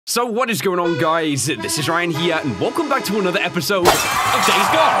So what is going on, guys? This is Ryan here, and welcome back to another episode of Days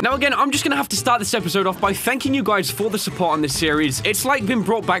Gone. Now again, I'm just gonna have to start this episode off by thanking you guys for the support on this series. It's like been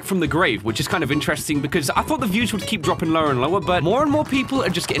brought back from the grave, which is kind of interesting because I thought the views would keep dropping lower and lower, but more and more people are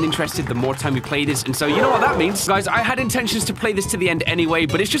just getting interested the more time we play this, and so you know what that means. Guys, I had intentions to play this to the end anyway,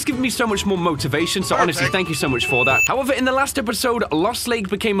 but it's just given me so much more motivation, so honestly, thank you so much for that. However, in the last episode, Lost Lake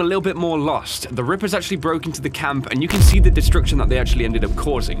became a little bit more lost. The Rippers actually broke into the camp, and you can see the destruction that they actually ended up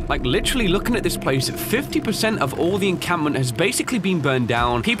causing. Like, literally looking at this place, 50% of all the encampment has basically been burned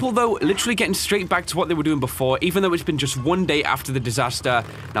down. People, though, literally getting straight back to what they were doing before, even though it's been just one day after the disaster.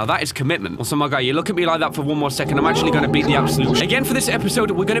 Now, that is commitment. Also, my guy, you look at me like that for one more second, I'm actually going to beat the absolute shit. Again, for this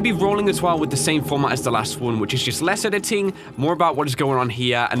episode, we're going to be rolling as well with the same format as the last one, which is just less editing, more about what is going on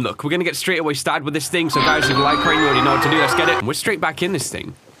here. And look, we're going to get straight away started with this thing. So, guys, if you like rating, you already know what to do. Let's get it. And we're straight back in this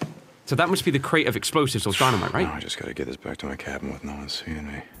thing. So that must be the crate of explosives or dynamite, right? No, I just got to get this back to my cabin with no one seeing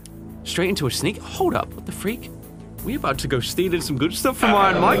me. Straight into a sneak? Hold up, what the freak? We about to go stealing some good stuff from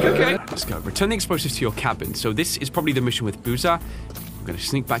Iron Mike, okay? Let's go. Return the explosives to your cabin. So this is probably the mission with Boozer. We're gonna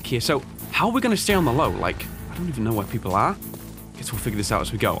sneak back here. So how are we gonna stay on the low? Like, I don't even know where people are. Guess we'll figure this out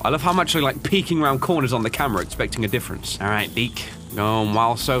as we go. I love how I'm actually like peeking around corners on the camera, expecting a difference. All right, Deke, going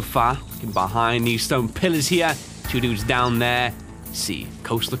well so far. Looking behind these stone pillars here. Two dudes down there. See,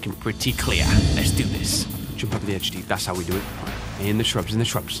 coast looking pretty clear. Let's do this. Jump over the edge, Deke. That's how we do it. In the shrubs, in the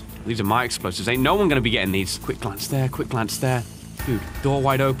shrubs. These are my explosives. Ain't no one gonna be getting these. Quick glance there, quick glance there. Dude, door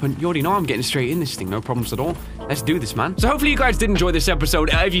wide open. You already know I'm getting straight in this thing. No problems at all. Let's do this, man. So hopefully you guys did enjoy this episode.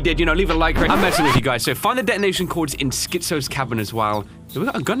 If you did, you know, leave a like. I'm messing with you guys. So find the detonation codes in Schizo's cabin as well. So we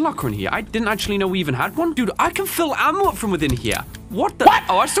got a gun locker in here. I didn't actually know we even had one. Dude, I can fill ammo up from within here. What the? What?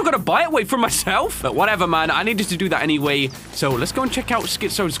 Oh, I still gotta buy it. Wait for myself? But whatever, man. I needed to do that anyway. So let's go and check out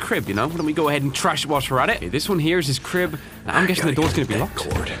Schizo's crib, you know? Why don't we go ahead and trash it whilst we're at it? Okay, this one here is his crib. Now, I'm guessing the door's gonna be locked.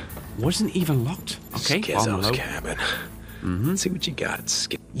 Cord. Wasn't even locked. Okay, Schizo's cabin. Let's see what you got,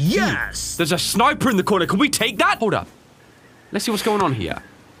 Yes! There's a sniper in the corner. Can we take that? Hold up. Let's see what's going on here.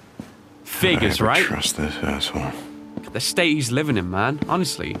 Figures, right? Trust this asshole. The state he's living in, man.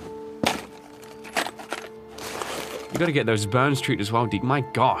 Honestly. You gotta get those burns treated as well, Deke. My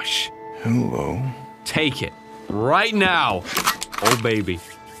gosh. Hello. Take it. Right now. Oh, baby.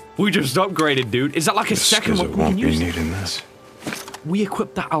 We just upgraded, dude. Is that like a second one? Won't be needing this. We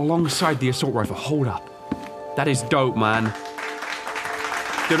equipped that alongside the assault rifle. Hold up. That is dope, man.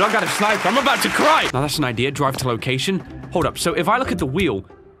 Dude, I got a sniper. I'm about to cry. Now, that's an idea. Drive to location. Hold up. So if I look at the wheel,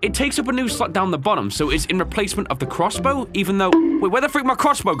 it takes up a new slot down the bottom. So it's in replacement of the crossbow, even though... Wait, where the freak my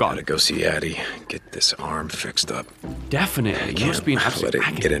crossbow gone? Gotta go see Addie. Get this arm fixed up. Definitely. You must be an absolute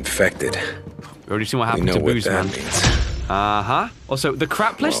let it get infected. We already seen what happened to Booze, man. Uh-huh. Also, the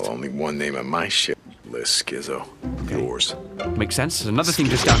crap list? Well, only one name on my shit list, Schizo. Okay. Yours. Makes sense. There's another thing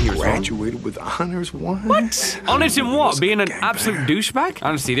just down here as well. Graduated with honors, what? What? Honors in what? Being an absolute douchebag?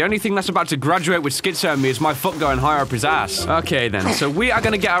 Honestly, the only thing that's about to graduate with Schizo and me is my foot going higher up his ass. Okay, then. So we are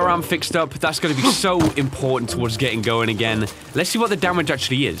going to get our arm fixed up. That's going to be so important towards getting going again. Let's see what the damage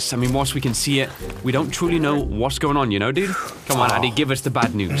actually is. I mean, whilst we can see it, we don't truly know what's going on, you know, dude? Come on, Addy, give us the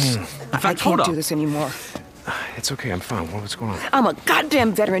bad news. In fact, I can't do this anymore. It's okay, I'm fine. What's going on? I'm a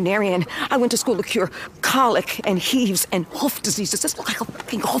goddamn veterinarian. I went to school to cure colic and heaves and hoof disease. Does this look like a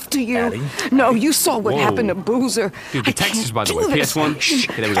fucking hoof to you? Addie? No, you saw what happened to Boozer. Dude, the text is, by the way, PS1.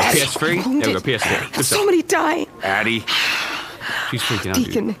 Okay, there we go, PS3. There we go, PS4. Somebody dying. Addie. She's freaking out,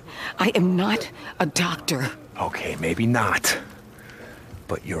 Deacon, dude. I am not a doctor. Okay, maybe not.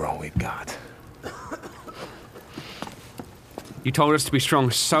 But you're all we've got. You told us to be strong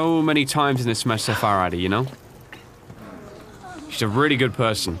so many times in this mess so far, Addy, you know? She's a really good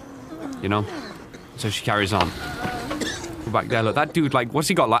person, you know? So she carries on. Go back there, look, that dude, like, what's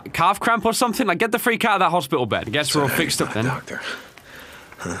he got, like, calf cramp or something? Like, get the freak out of that hospital bed. I guess we're all fixed up then. Doctor.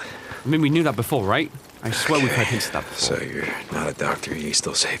 Huh? I mean, we knew that before, right? I swear we've heard hints of that before. So you're not a doctor, you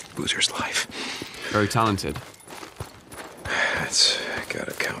still saved Boozer's life. Very talented. That's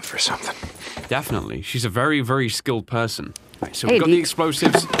gotta count for something. Definitely. She's a very, very skilled person. Right, so Hey, we've got the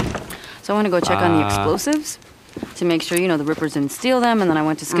explosives. So I want to go check on the explosives to make sure, you know, the Rippers didn't steal them, and then I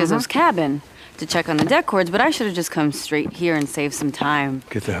went to Schizo's cabin to check on the deck cords, but I should have just come straight here and saved some time.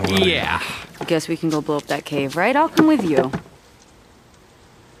 Get the hell out of here. Yeah. Guess we can go blow up that cave, right? I'll come with you.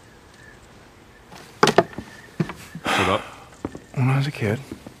 Hold up. When I was a kid,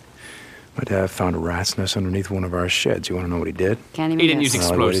 my dad found a rat's nest underneath one of our sheds. You want to know what he did? Can't even He didn't guess. use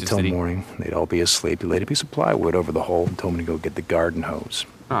Well, he waited explosives, till did he? morning. They'd all be asleep. He laid a piece of plywood over the hole and told me to go get the garden hose.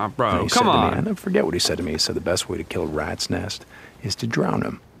 Ah, And bro, he come said to me, on. I never forget what he said to me. He said the best way to kill a rat's nest is to drown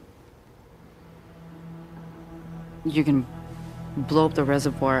him. You're gonna blow up the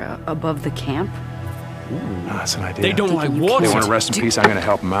reservoir above the camp? That's an idea. They don't like you water. They want to rest in peace. I'm gonna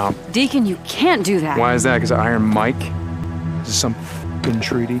help them out. Deacon, you can't do that. Why is that? Because of Iron Mike? This is some f***ing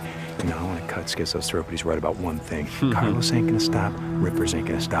treaty. You know, I want to cut Schizo's throat, but he's right about one thing. Carlos ain't gonna stop. Rippers ain't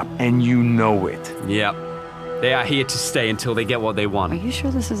gonna stop. And you know it. Yep. They are here to stay until they get what they Are want. you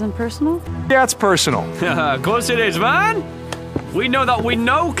sure this isn't personal? Yeah, it's personal. Of course it is, man. We know that we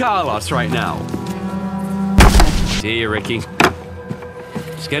know Carlos right now. See you, Ricky.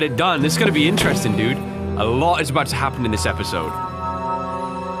 Let's get it done. This is gonna be interesting, dude. A lot is about to happen in this episode.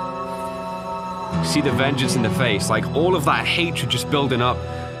 See the vengeance in the face, like all of that hatred just building up.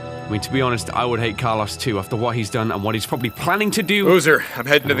 I mean, to be honest, I would hate Carlos too after what he's done and what he's probably planning to do. Boozer, I'm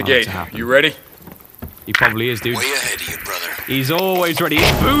heading to the gate. You ready? He probably is, dude. Way ahead of you, brother. He's always ready.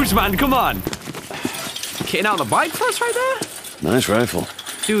 It's Booze, man, come on. Kitting out the bike for us right there? Nice rifle.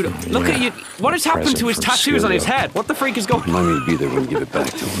 Dude, look at you. What has happened to his tattoos on his head? What the freak is going on? Remind me to be there when you give it back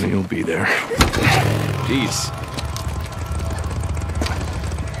to him. You'll be there. Jeez.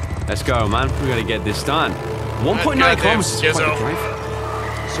 Let's go, man. We gotta get this done. 1.9 kilometers is quite a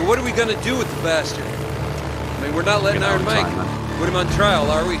drive. So what are we gonna do with the bastard? I mean, we're not letting Iron Mike put him on trial,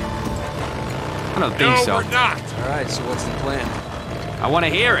 are we? I don't think so. No, we're not. All right, so what's the plan? I want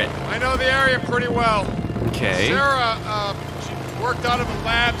to hear it. I know the area pretty well. Okay. Sarah, she worked out of a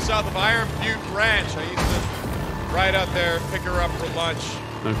lab south of Iron Butte Ranch. I used to ride out there, pick her up for lunch.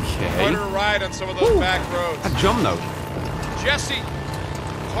 Okay. Let her ride on some of those back roads. That jump though. Jesse,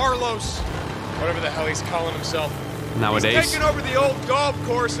 Carlos, whatever the hell he's calling himself. Nowadays. He's taking over the old golf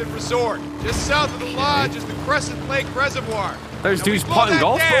course and resort. Just south of the lodge is the Crescent Lake Reservoir. Those Now, dudes we blow putting that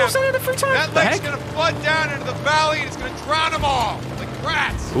golf dam, balls in it every time? That The lake's heck? gonna flood down into the valley and it's gonna drown them all, like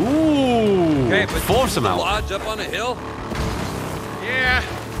rats. Ooh. Okay, but Force them the out. lodge up on a hill?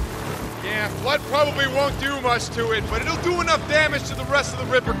 Yeah, flood probably won't do much to it, but it'll do enough damage to the rest of the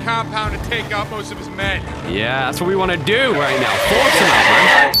Ripper compound to take out most of his men. Yeah, that's what we want to do right now. Force them out,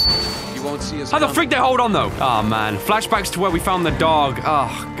 man. You won't see us How the coming. freak they hold on though? Oh man, flashbacks to where we found the dog.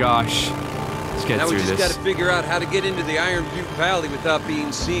 Oh gosh. Let's get Now we through just this. gotta figure out how to get into the Iron Butte Valley without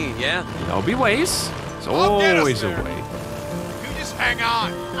being seen, yeah? There'll be ways. There's I'll get us always a there. way. You just hang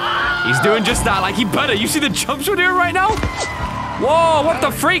on. He's doing just that, like he better. You see the jumps we're doing right now? Whoa, what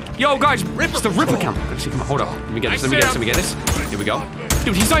the freak? Yo, guys, it's the Ripper camp. Let's see, come on, hold up. Let me get this, let me get this. Here we go.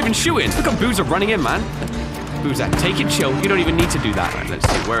 Dude, he's not even shooting. Look at Boozer running in, man. Boozer, take it chill. You don't even need to do that. Right, let's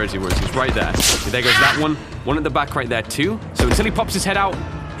see, where is he? He's right there. Okay, there goes that one. One at the back right there, too. So until he pops his head out,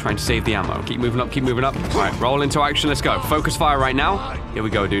 trying to save the ammo. Keep moving up, keep moving up. All right, roll into action, let's go. Focus fire right now. Here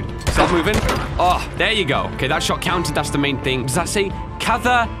we go, dude. Stop moving. Oh, there you go. Okay, that shot counted, that's the main thing. Does that say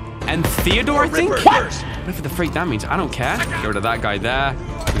Cather and Theodore, I think? Whatever the freak that means, I don't care. Get rid of that guy there.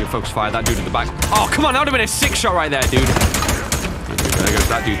 We can focus fire that dude at the back. Oh, come on, that would have been a 6-shot right there, dude. There goes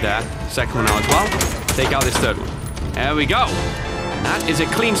that dude there. Second one now as well. Take out this third one. There we go. That is a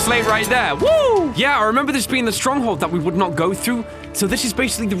clean slate right there. Woo! Yeah, I remember this being the stronghold that we would not go through. So this is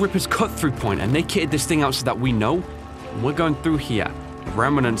basically the Ripper's cut-through point, and they kitted this thing out so that we know. And we're going through here.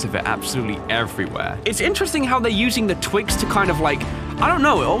 Remnants of it absolutely everywhere. It's interesting how they're using the twigs to kind of like, I don't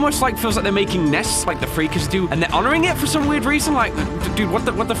know, it almost like feels like they're making nests like the freakers do, and they're honoring it for some weird reason. Like, dude, what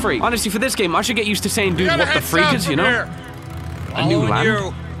the freak? Honestly, for this game, I should get used to saying, dude, what the freakers, you know? A new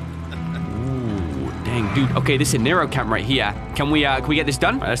land. Dang, dude. Okay, this is a Nero camp right here. Can we get this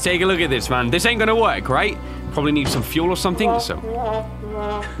done? Let's take a look at this, man. This ain't gonna work, right? Probably need some fuel or something, so...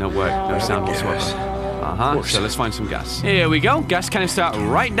 No work, no sound whatsoever. So let's find some gas. Here we go. Gas canister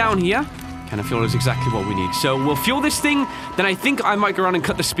right down here. Can of fuel is exactly what we need. So we'll fuel this thing, then I think I might go around and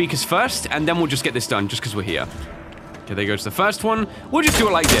cut the speakers first, and then we'll just get this done, just because we're here. Okay, there goes the first one. We'll just do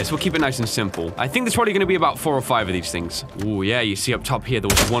it like this. We'll keep it nice and simple. I think there's probably going to be about 4 or 5 of these things. Ooh, yeah, you see up top here, there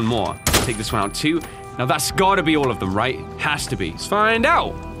was one more. Take this one out too. Now that's got to be all of them, right? Has to be. Let's find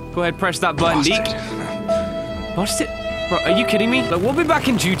out. Go ahead, press that button, Deke. Lost it? Bro, are you kidding me? Look, we'll be back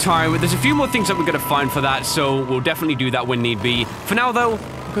in due time. There's a few more things that we're going to find for that, so we'll definitely do that when need be. For now, though,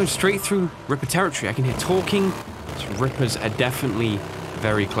 we're going straight through Ripper territory. I can hear talking. These Rippers are definitely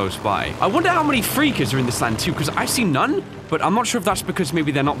very close by. I wonder how many freakers are in this land, too, because I see none, but I'm not sure if that's because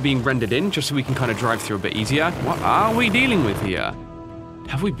maybe they're not being rendered in, just so we can kind of drive through a bit easier. What are we dealing with here?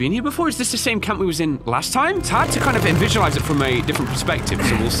 Have we been here before? Is this the same camp we was in last time? It's hard to kind of visualize it from a different perspective,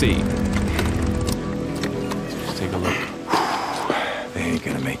 so we'll see. Let's take a look. They ain't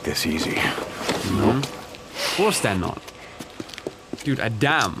gonna make this easy. Nope. Of course they're not. Dude, a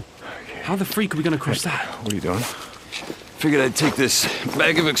dam. How the freak are we gonna cross that? What are you doing? Figured I'd take this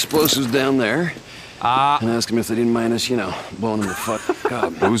bag of explosives down there and ask them if they didn't mind us, you know, blowing them the fuck.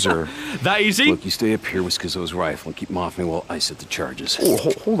 cop. Boozer. That easy? Look, you stay up here with Schizo's rifle and keep him off me while I set the charges. Oh,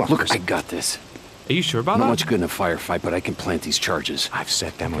 hold on. Look, I got this. Are you sure about Not that? much good in a firefight, but I can plant these charges. I've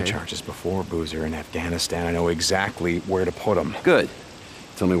set demo charges before, Boozer, in Afghanistan. I know exactly where to put them. Good.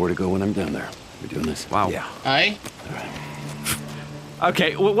 Tell me where to go when I'm down there. We're doing this. Wow. Yeah. Aye?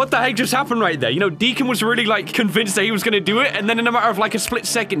 Okay, well, what the heck just happened right there? You know, Deacon was really, like, convinced that he was going to do it, and then in a matter of, like, a split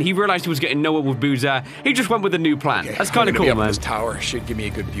second, he realized he was getting nowhere with Boozer. He just went with a new plan. That's kind of cool, man. This tower should give me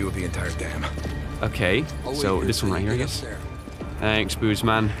a good view of the entire dam. Okay, so this one right here, I guess. Thanks, Booze,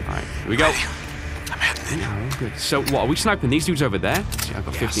 man. All right, here we go. I'm heading in. Oh, good. So, what, are we sniping these dudes over there? See, I've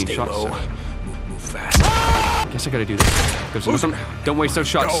got 15 stay shots. low. So. Move fast. I guess I gotta do this. Don't waste those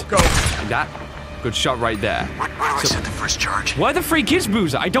shots. Go. Like that. Good shot right there. Where do I set the first charge? Where the freak is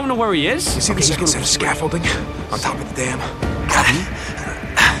Boozer? I don't know where he is. You see the second set of scaffolding on top of the dam? Got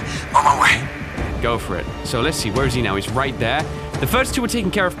it. On my way. Go for it. So let's see, where is he now? He's right there. The first two were taken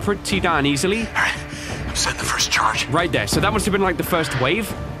care of pretty darn easily. All right, I'm setting the first charge. Right there. So that must have been like the first wave.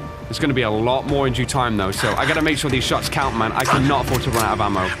 There's going to be a lot more in due time, though. So I got to make sure these shots count, man. I cannot afford to run out of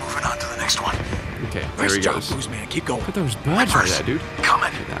ammo. Moving on to the next one. Okay, there Nice he job, goes. Booze, man. Keep going. Look at those birds right there, dude.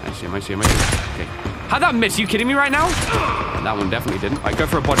 Coming. I see him. Okay. How'd that miss? You kidding me right now? That one definitely didn't. All right, go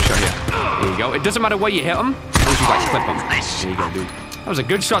for a body shot here. There you go. It doesn't matter where you hit him, as long as you like clip him. There you go, dude. That was a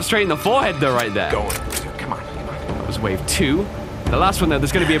good shot straight in the forehead, though, right there. Going. Come on. That was wave 2. The last one, though,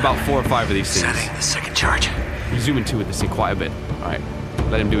 there's going to be about 4 or 5 of these things. Setting the second charge. You zoom into with this thing quite a bit. All right,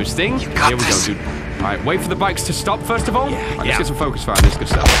 let him do his thing. got Here we this. go, dude. All right, wait for the bikes to stop first of all. Yeah, All right, let's get some focus fire on this good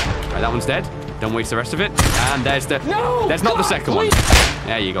stuff. All right, that one's dead. Don't waste the rest of it. And there's the... No! There's not the God, second please. one.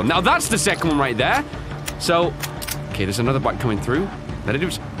 There you go. Now that's the second one right there. So, okay, there's another bike coming through. Let it do...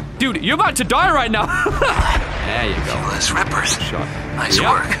 Dude, you're about to die right now. There you go. Less rippers. Shot. Nice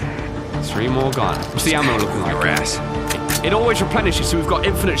Yep. work. 3 more gone. What's the ammo looking like? Your ass. It always replenishes, so we've got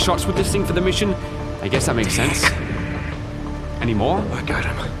infinite shots with this thing for the mission. I guess that makes sense. Any more? I got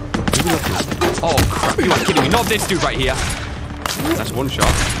him. Oh, crap. You are kidding me. Not this dude right here. That's one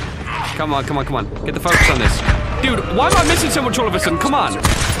shot. Come on. Get the focus on this. Dude, why am I missing so much all of a sudden? Come on.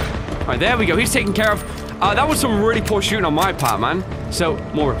 All right, there we go. He's taken care of. That was some really poor shooting on my part, man. So,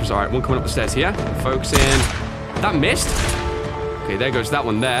 more rippers. All right, one coming up the stairs here. Focus in. That missed. Okay, there goes that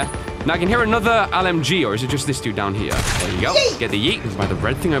one there. Now I can hear another LMG, or is it just this dude down here? There you go. Get the yeet. Is by the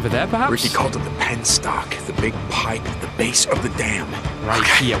red thing over there, perhaps? Ricky called it the penstock, the big pipe at the base of the dam. Right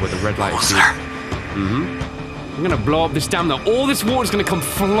here where the red light is. Almost there. I'm gonna blow up this dam though. All this water's gonna come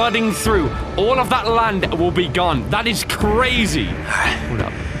flooding through. All of that land will be gone. That is crazy. Hold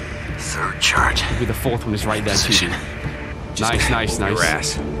up. Third charge. Maybe the fourth one is right there too. Position. Nice. Your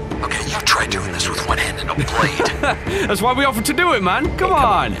ass. Okay, you try doing this with one hand and a blade. That's why we offered to do it, man. Come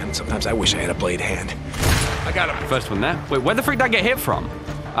on. Man, sometimes I wish I had a blade hand. I got him. First one there. Wait, where the freak did I get hit from?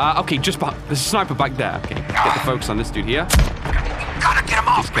 Okay, just behind. There's a sniper back there. Okay, get the focus on this dude here. Gotta get him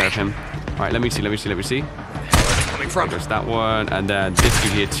off. Take care of him. All right, let me see. Coming from. There's that one, and then this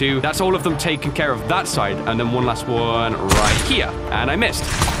dude here too. That's all of them taken care of that side, and then one last one right here. And I missed.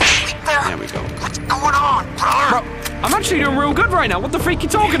 There we go. What's going on, brother? Bro, I'm actually doing real good right now. What the freak are you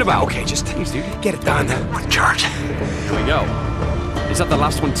talking about? Okay, just Jeez, dude. get it done. One charge. Here we go. Is that the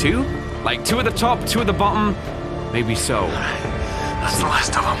last one too? Like 2 at the top, 2 at the bottom? Maybe so. That's the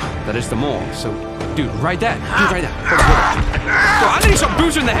last of them. That is the more. So, dude, right there. Dude, right there. Bro, I think he shot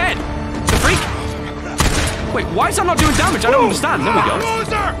Boozer in the head. The freak. Wait, why is that not doing damage? I don't understand. There we go. What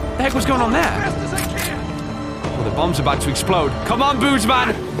the heck was going on there? Oh, the bomb's about to explode. Come on, Booze,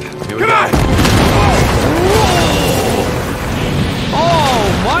 man. Here we go. Oh,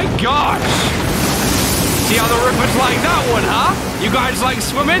 my gosh. See how the rippers like that one, huh? You guys like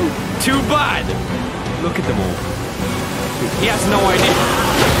swimming? Too bad. Look at them all. He has no idea.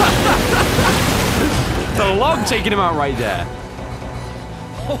 The log taking him out right there.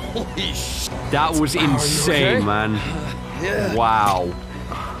 Holy sh! That was insane, okay? man. Yeah. Wow.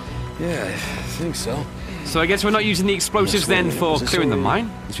 Yeah, I think so. So I guess we're not using the explosives then for clearing the mine?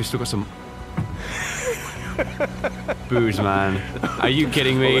 It's just still got some... Booze, man. Are you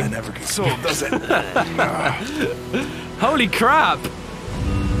kidding me? That never gets old, does it? Holy crap!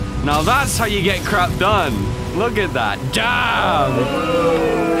 Now that's how you get crap done. Look at that. Damn!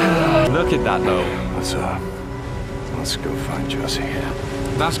 Look at that, though. Let's go find Josie.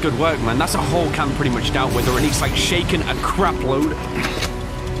 That's good work, man. That's a whole camp pretty much dealt with, or at least like shaken a crap load.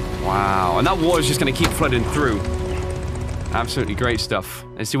 Wow, and that water's just gonna keep flooding through. Absolutely great stuff.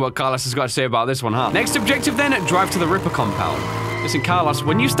 Let's see what Carlos has got to say about this one, huh? Next objective then, drive to the Ripper compound. Listen, Carlos,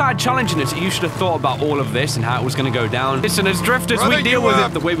 when you started challenging us, you should have thought about all of this and how it was gonna go down. Listen, as drifters, Brother, we deal with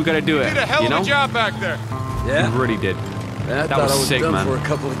it the way we gotta do you it. did a hell you of know? a job back there. Yeah? You really did. I That thought was I was sick, done man. for a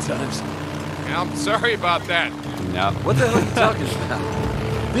couple of times. I'm sorry about that. No. What the hell are you talking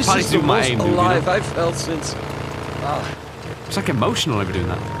about? This Probably is the do my most aim, dude, you know? alive I've felt since... It's like emotional over doing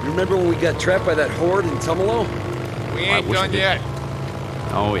that. You remember when we got trapped by that horde in Tumalo? We ain't wish I done did. yet.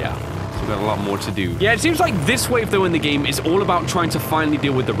 Oh, yeah. So we've got a lot more to do. Yeah, it seems like this wave, though, in the game is all about trying to finally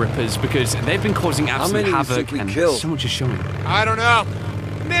deal with the Rippers because they've been causing absolute many do you havoc think we and killed? so much is showing. I don't know.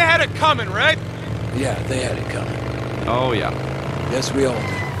 They had it coming, right? Yeah, they had it coming. Oh, yeah. Yes, we all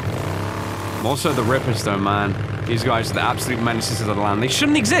did. Also, the Rippers, though, man. These guys are the absolute menaces of the land. They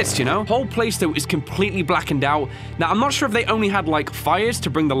shouldn't exist, you know? Whole place, though, is completely blackened out. Now, I'm not sure if they only had, like, fires to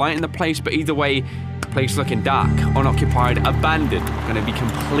bring the light in the place, but either way, place looking dark, unoccupied, abandoned. Gonna be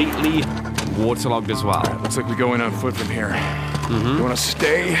completely waterlogged as well. Looks like we go in on foot from here. You want to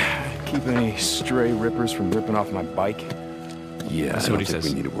stay? Keep any stray rippers from ripping off my bike? Yeah, That's I what don't he think says.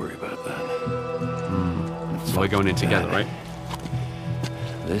 we need to worry about that. So we're going in together, right?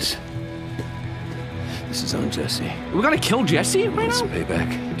 This is on Jesse. We gotta kill Jesse right Want some now?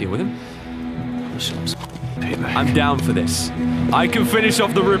 payback? Deal with him. Show him some payback. I'm down for this. I can finish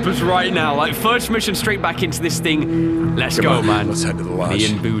off the Rippers right now. Like, first mission straight back into this thing. Let's go, on, man. let's head to the lodge. Me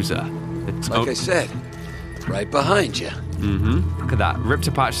and Boozer. Like I said, right behind you. Look at that. Ripped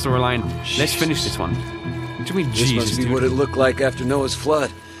apart storyline. Let's finish this one. What do you mean, This Jesus, must be dude? what it looked like after Noah's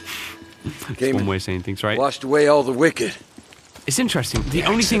flood. Came One and way of saying things, right? washed away all the wicked. It's interesting. The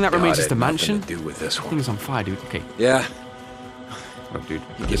only thing that Except remains God is the had nothing mansion. to do with this one. Thing's on fire, dude. Okay. Yeah, Oh, dude.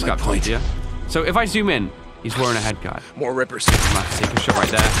 get Just my got point. point, yeah? So if I zoom in, he's wearing a head guard. More rippers. I'm gonna have to take a shot right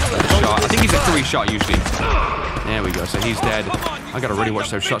there. Shot. I think he's a 3-shot usually. There we go. So he's dead. I gotta really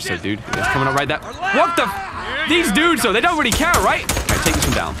watch those shots though, dude. It's coming up right there. What the? These dudes though, they don't really care, right? Alright, take this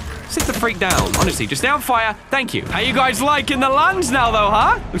one down. Sit the freak down. Honestly, just stay on fire. Thank you. How you guys liking the lands now though,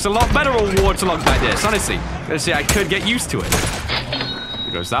 huh? Looks a lot better on waterlogged like this, honestly. Gotta say, I could get used to it.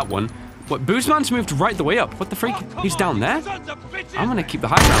 There goes that one. What, Boozman's moved right the way up. What the freak? He's down there? I'm gonna keep the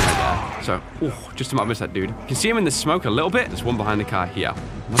high ground right there. So, just about missed that dude. You can see him in the smoke a little bit. There's one behind the car here.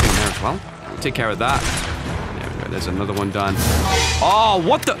 Another one there as well. Take care of that. There we go. There's another one done. Oh,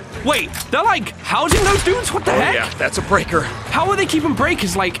 what the? Wait, they're like housing those dudes? What the heck? Yeah, that's a breaker. How are they keeping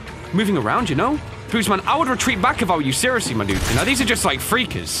breakers like moving around, you know? Boozman, I would retreat back if I were you, seriously, my dude. You know, these are just like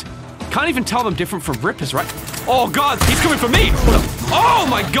freakers. Can't even tell them different from rippers, right? Oh god, he's coming for me! Hold up. Oh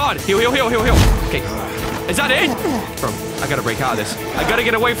my god! Heal. Okay. Is that it? Bro, I gotta break out of this. I gotta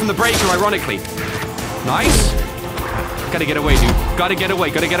get away from the breaker, ironically. Nice. Gotta get away, dude. Gotta get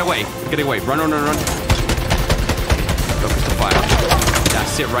away. Get away. Run. Focus the fire.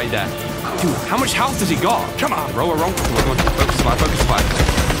 That's it right there. Dude, how much health does he got? Come on. Roll. Come on. Focus the fire.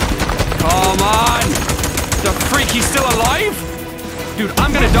 Come on! The freak, he's still alive? Dude,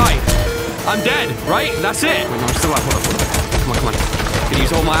 I'm gonna die. I'm dead, right? That's it. Wait, no, I'm still alive. Hold up. Come on. Gonna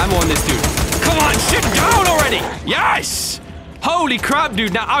use all my ammo on this dude. Come on, sit down already! Yes! Holy crap,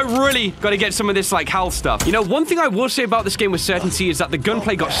 dude. Now, I really gotta get some of this, like, health stuff. You know, one thing I will say about this game with certainty is that the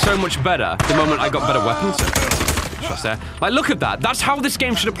gunplay got so much better the moment I got better weapons. So, shots there. Like, look at that. That's how this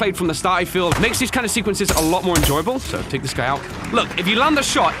game should have played from the start, I feel. Makes these kind of sequences a lot more enjoyable. So, take this guy out. Look, if you land the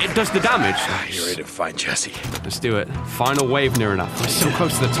shot, it does the damage. You're ready to find Jesse. Let's do it. Final wave near enough. We're so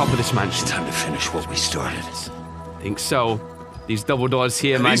close to the top of this mansion. Time to finish what we started. Think so. These double doors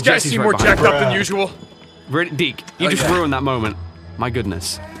here, man. These guys Jesse's seem right more behind. jacked up than usual. Really, Deke, you just ruined that moment. My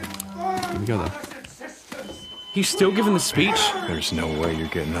goodness. Here we go, though. He's still giving the speech? There's no way you're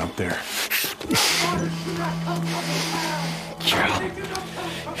getting up there.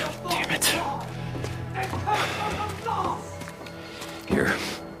 Damn it. Here.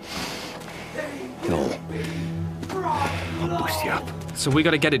 No. I'll boost you up. So we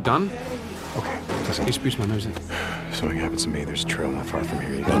gotta get it done? Okay, listen. He boost my nose in. If something happens to me, there's a trail not far from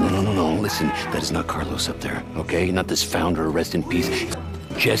here. You No. Listen, that is not Carlos up there, okay? Not this founder, rest in peace.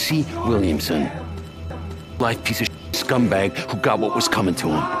 Jesse Williamson. Life piece of scumbag who got what was coming to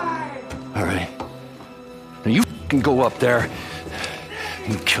him. All right? Now you can go up there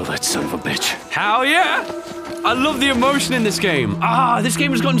and kill that son of a bitch. Hell yeah! I love the emotion in this game. This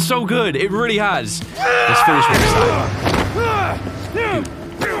game has gotten so good. It really has. Let's finish what we started.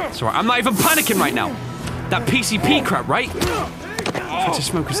 It's alright. I'm not even panicking right now. That PCP crap, right? Trying to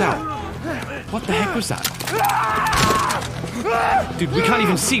smoke us out. What the heck was that? Dude, we can't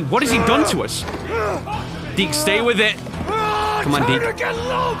even see. What has he done to us? Deke, stay with it. Come on, Deke. Time to get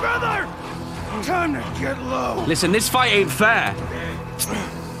low, brother! Time to get low. Listen, this fight ain't fair.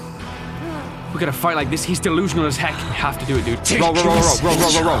 We gotta fight like this. He's delusional as heck. We have to do it, dude. Roll.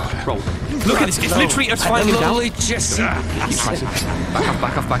 Look at this. It's literally us fighting him down. Jesse. Keep fighting.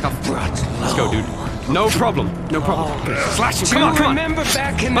 Back off. Let's go, dude. No problem. No problem. Slash him. Come on, come on. Remember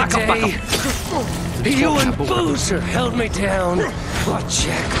back in the Back up, back day? You and Boozer held me down. Watch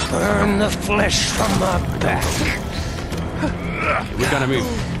Jack burn the flesh from my back. We gotta move.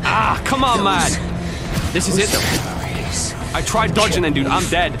 Ah, come on, man. This is it, though. I tried dodging then, dude. I'm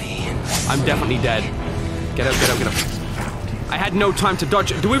dead. I'm definitely dead. Get up, get up, get up. I had no time to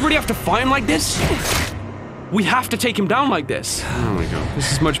dodge. Do we really have to fight him like this? We have to take him down like this. Oh my god.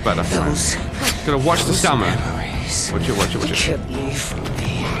 This is much better. Gotta watch the stamina. Watch it, watch it, watch it. Kept me from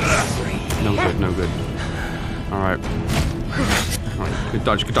being free. No good, no good. Alright. Alright, good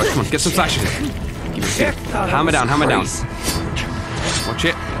dodge, good dodge. Come on, get some slashes. Give it. Hammer down, hammer down. Watch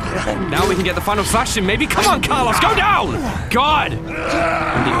it. Now we can get the final slash in, maybe. Come on, Carlos, go down! God!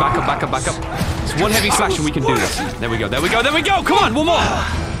 Andy, back up, back up, back up. It's one heavy slash and we can do this. There we go, there we go, there we go! Come on, one more!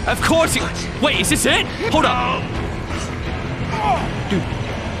 Of course it... Wait, is this it? Hold up. Dude,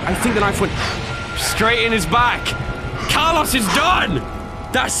 I think the knife went straight in his back. Carlos is done!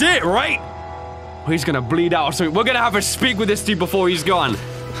 That's it, right? Oh, he's gonna bleed out or something. We're gonna have a speak with this dude before he's gone.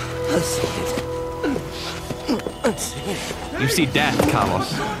 You see death,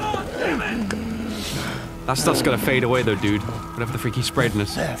 Carlos. That stuff's gonna fade away though, dude. Whatever the freak he sprayed in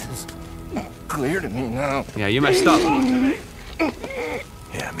us. Clear to me now. Yeah, you messed up.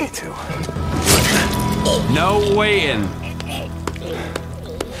 Yeah, me too. No waiting.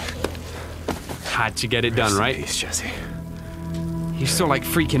 Had to get it done, right? Peace, Jesse. He's still like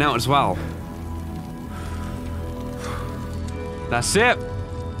freaking out as well. That's it.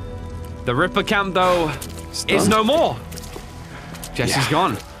 The Ripper camp, though, is no more. Jesse's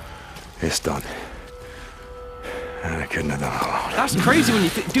gone. It's done. And I couldn't have done it alone. That's crazy when you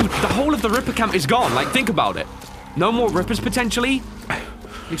think, dude, the whole of the Ripper camp is gone. Like, think about it. No more Rippers potentially.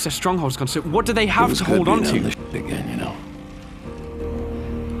 At least their stronghold's gone. So what do they have to hold on to? Again, you know.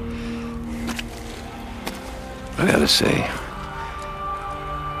 I gotta say,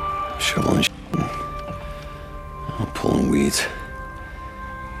 shoveling pulling weeds.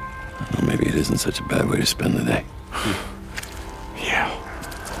 Well, maybe it isn't such a bad way to spend the day. Yeah.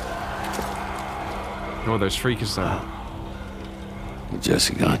 Oh, those freakers though. With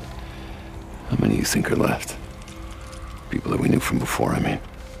Jesse gone, how many do you think are left? People that we knew from before, I mean.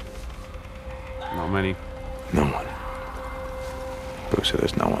 Not many. No one. Boozer,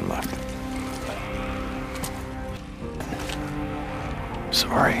 there's no one left.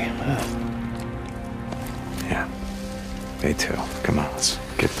 Sorry. Yeah. Me too. Come on, let's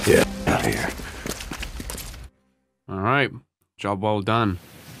get the out of here. All right. Job well done.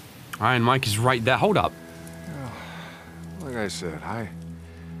 Iron Mike is right there. Hold up. Like I said, I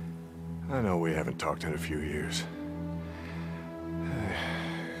know we haven't talked in a few years.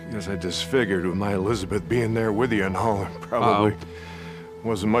 I guess I just figured with my Elizabeth being there with you and all, probably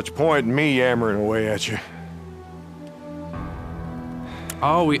wasn't much point in me yammering away at you.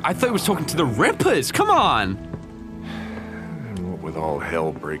 Oh, I thought he was talking to the Rippers. Come on. And what with all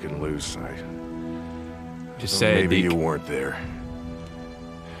hell breaking loose, Just say it, maybe Deke. you weren't there.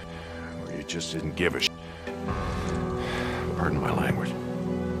 Or you just didn't give a shit. Pardon my language.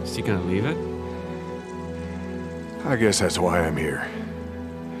 Is he gonna leave it? I guess that's why I'm here.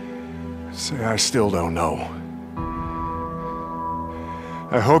 Say, I still don't know.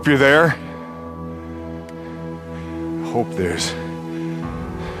 I hope you're there. I hope there's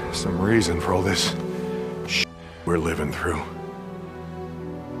some reason for all this shit we're living through.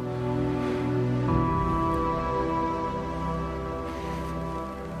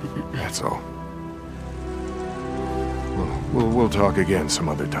 That's all. We'll talk again some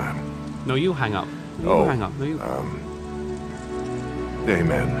other time. No, you hang up. You hang up. No, you...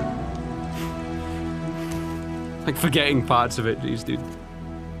 Amen. Like forgetting parts of it. Jeez, dude.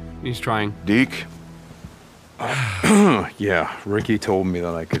 He's trying. Deke? Yeah, Ricky told me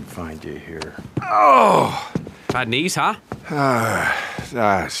that I could find you here. Oh! Bad knees, huh?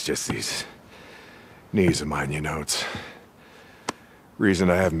 It's just these knees of mine, you know. It's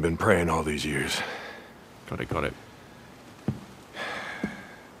reason I haven't been praying all these years. Got it, got it.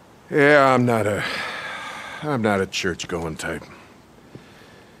 Yeah, I'm not a church-going type.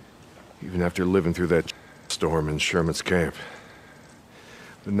 Even after living through that storm in Sherman's camp.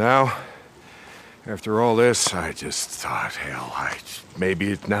 But now, after all this, I just thought, hell,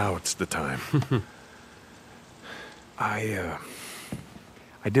 maybe now it's the time. I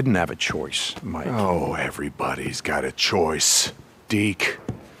didn't have a choice, Mike. Oh, everybody's got a choice, Deke.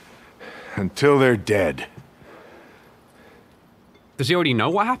 Until they're dead. Does he already know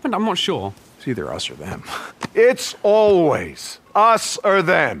what happened? I'm not sure. It's either us or them. It's always us or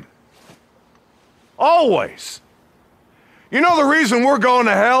them. Always. You know the reason we're going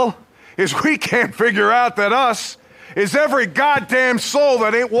to hell is we can't figure out that us is every goddamn soul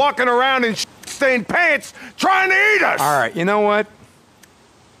that ain't walking around in stained pants trying to eat us! All right, you know what?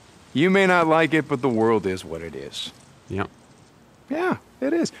 You may not like it, but the world is what it is. Yep. Yeah,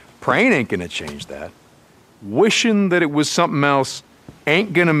 it is. Praying ain't gonna change that. Wishing that it was something else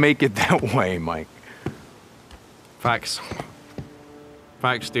ain't gonna make it that way, Mike. Facts.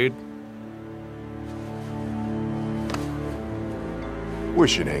 Facts, dude.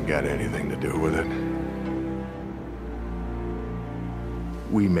 Wishing ain't got anything to do with it.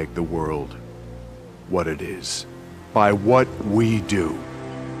 We make the world what it is by what we do.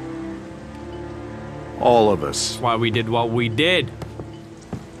 All of us. That's why we did what we did.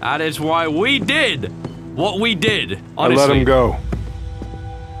 That is why we did what we did. Honestly. I let him go.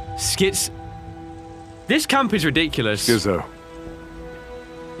 Skits. This camp is ridiculous. Skizzo.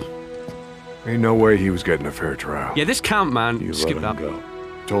 Ain't no way he was getting a fair trial. Yeah, this camp, man. You Skip let him that. go.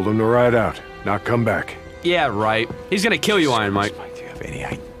 Told him to ride out, not come back. Yeah, right. He's gonna kill you, Iron Mike. Mike, do you have any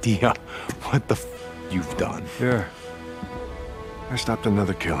idea what the you've done? Yeah. I stopped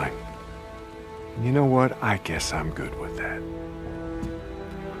another killing. And you know what? I guess I'm good with that.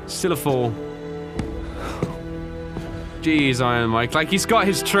 Still a fool. Jeez, Iron Mike. Like, he's got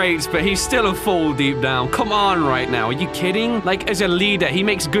his traits, but he's still a fool deep down. Come on right now. Are you kidding? Like, as a leader, he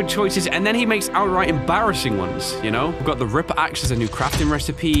makes good choices, and then he makes outright embarrassing ones, you know? We've got the Ripper Axe as a new crafting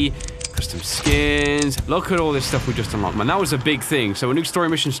recipe, custom skins. Look at all this stuff we just unlocked, man. That was a big thing. So a new story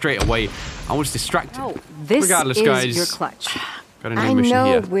mission straight away. I was distracted. Oh, this Regardless, is guys, your clutch. got a new I mission know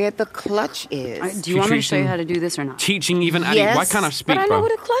here. where the clutch is. Do you want me to show you Teaching- how to do this or not? Teaching even Addy. Yes, Why can't I speak, but I bro? know where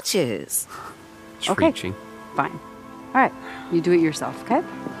the clutch is. It's Okay. reaching. Fine. All right, you do it yourself, okay?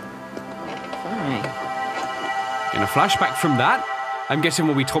 Fine. In a flashback from that, I'm guessing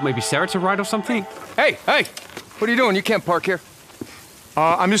when we taught maybe Sarah to ride or something? Hey, what are you doing? You can't park here.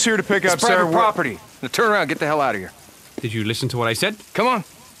 I'm just here to pick It's up Sarah. private property. Now turn around, get the hell out of here. Did you listen to what I said? Come on.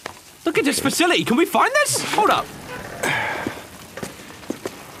 Look at this facility. Can we find this? Hold up.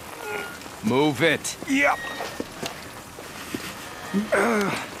 Move it. Yep.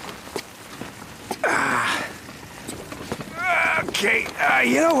 Okay,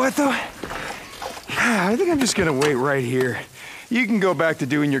 you know what, though? I think I'm just gonna wait right here. You can go back to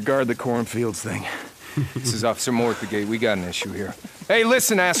doing your guard the cornfields thing. This is Officer Moore at the gate. We got an issue here. Hey,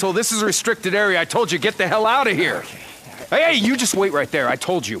 listen, asshole. This is a restricted area. I told you, get the hell out of here. Hey, you just wait right there. I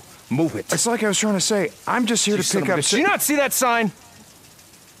told you. Move it. It's like I was trying to say, I'm just here to pick up... Did you not see that sign?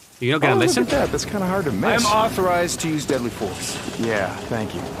 You're not gonna look listen? at that. That's kind of hard to I miss. am authorized to use deadly force. Yeah,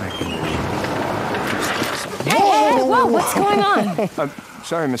 thank you. Hey, whoa, what's going on?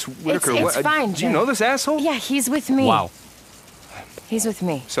 Sorry, Miss Whitaker. It's fine, Do you Jim. know this asshole? Yeah, he's with me. Wow. He's with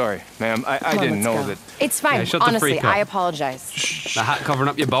me. Sorry, ma'am. I Come on, didn't let's know go. that. It's fine. Yeah, shut the Honestly, freak up. I apologize. The hat covering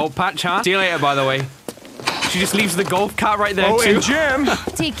up your bald patch, huh? See you later, by the way. She just leaves the golf cart right there, too. And Jim,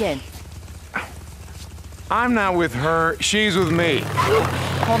 Deacon, I'm not with her. She's with me.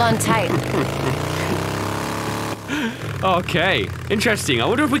 hold on tight. Okay. Interesting. I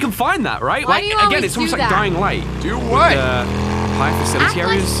wonder if we can find that, right? Why like, do you again, always it's almost do like that? Dying Light. Do what? High facility Act like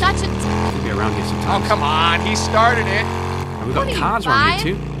areas. such a... Maybe around here Oh, sometimes. come on. He started it. And we've got What are you, cars around five?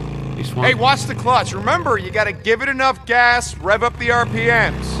 here, too. At least one. Hey, watch the clutch. Remember, you gotta give it enough gas, rev up the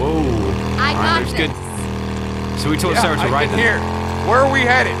RPMs. Whoa. I got That's this. good. So we taught Sarah to I ride can them. hear. Where are we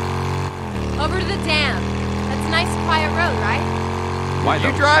headed? Over to the dam. That's a nice quiet road, right? Why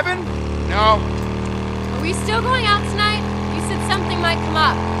You though? driving? No. Are we still going out tonight? You said something might come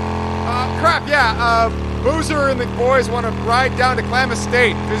up. Crap, yeah. Boozer and the boys want to ride down to Klamath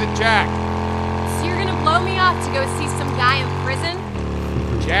State, visit Jack. So you're gonna blow me off to go see some guy in prison?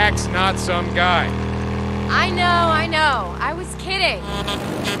 Jack's not some guy. I know. I was kidding.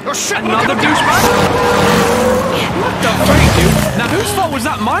 Oh, shit! Another douchebag? What the freak, dude? Now, whose fault was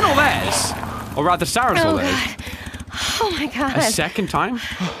that? Mine or theirs? Or rather, Sarah's Oh, fault, that God. Oh, my God. is. A second time?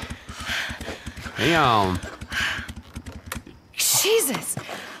 Damn. Jesus.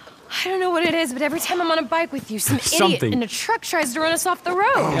 I don't know what it is, but every time I'm on a bike with you, some idiot Something. in a truck tries to run us off the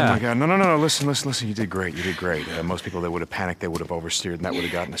road. Oh Yeah. my God! No! Listen! You did great. You did great. Most people that would have panicked, they would have oversteered, and that would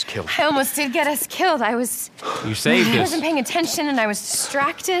have gotten us killed. I almost did get us killed. You saved I us. wasn't paying attention and I was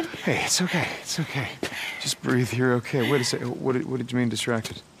distracted. Hey, it's okay. It's okay. Just breathe. You're okay. Wait a second. What did you mean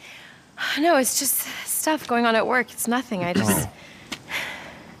distracted? No, it's just stuff going on at work. It's nothing. I just...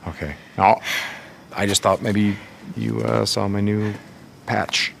 Okay. Oh, I just thought maybe you saw my new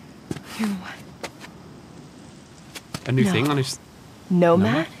patch. A new No. thing on his...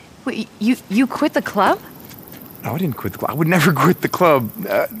 Nomad? Wait, you quit the club? No, I didn't quit the club. I would never quit the club.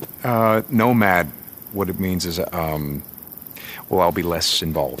 Nomad. What it means is, well, I'll be less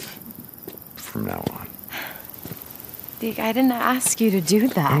involved. from now on. Deke, I didn't ask you to do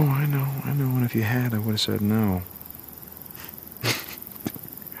that. Oh, I know. And if you had, I would have said no.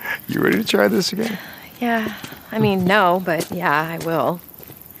 You ready to try this again? Yeah. I mean, no, but yeah, I will.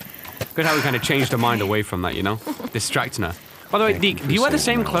 Good how we kind of changed her mind away from that, you know? Distracting her. By the way, Deke, do you wear the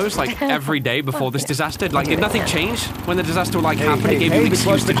same clothes, like, every day before this disaster? Like, did nothing change when the disaster, like, happened? It gave you an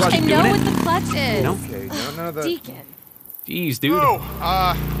excuse to just keep doing it? I know what the clutch is. You know? Okay, none of the... Deacon. Jeez, dude.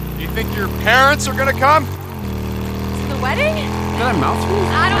 Oh, you think your parents are gonna come? To the wedding? Is that a mouth move?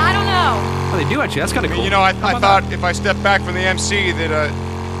 I don't know. Oh, they do actually. That's kind of cool. You know, I thought if I stepped back from the MC that,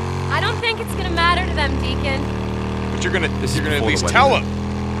 I don't think it's gonna matter to them, Deacon. but you're gonna at before least the tell wedding.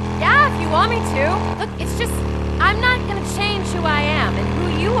 them. Yeah, if you want me to. Look, it's just, I'm not gonna change who I am and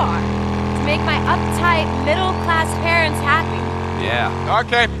who you are to make my uptight, middle-class parents happy. Yeah.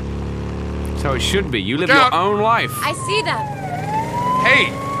 Okay. So it should be. You live Look your out. own life. I see them.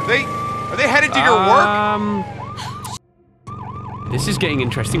 Hey, are they headed to your work? This is getting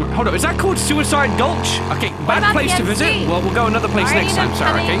interesting. Hold on, is that called Suicide Gulch? Okay, bad about place the to visit. MC? Well, we'll go another place Are next you time,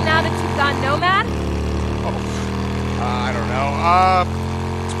 Sarah, coming okay? now that you've gone nomad? I don't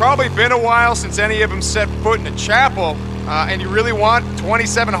know. It's probably been a while since any of them set foot in a chapel. And you really want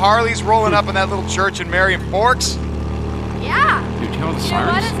 27 Harleys rolling up in that little church in Marion Forks? Yeah. Dude, you know the You know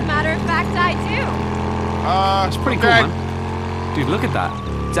what? sirens? As a matter of fact, I do. That's pretty cool, man. Dude, look at that.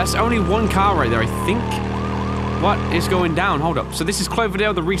 That's only one car right there, I think. What is going down? Hold up. So this is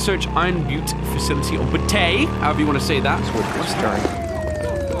Cloverdale, the Research Iron Butte Facility, or Butte, however you want to say that.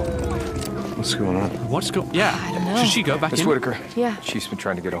 What's going on? Yeah. I don't know. Should she go back Miss in? Whitaker. Yeah. Chief's been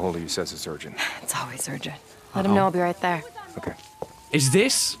trying to get a hold of you, says it's urgent. It's always urgent. Let him know I'll be right there. Okay. Is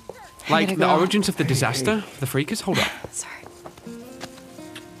this, I like, gotta the go. origins of the disaster? The Freakers? Hold up. Sorry.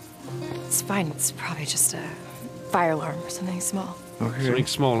 It's fine. It's probably just a fire alarm or something small. Okay. Something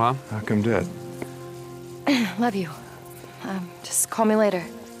small, huh? How come dead? Love you. Just call me later.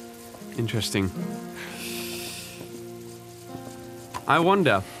 Interesting. I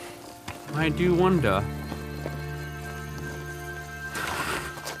wonder. I do wonder.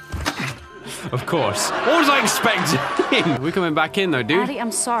 Of course. What was I expecting? We're coming back in though, dude. Addie,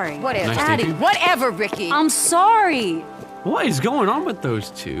 I'm sorry. Whatever. Nice Addie, thinking. whatever, Ricky. I'm sorry. What is going on with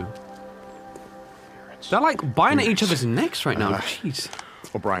those two? They're like biting at each other's necks right now. Jeez.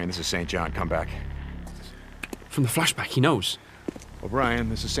 O'Brien, this is St. John. Come back. From the flashback, he knows. O'Brien,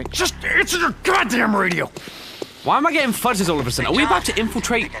 this is St. Just answer your goddamn radio! Why am I getting fuzzes all of a sudden? Are we about to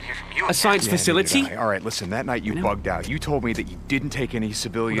infiltrate a science facility? All right, listen, that night you bugged out. You told me that you didn't take any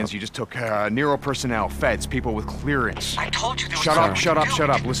civilians. You just took Nero personnel, feds, people with clearance. I told you there was Shut up, something shut to up, do. shut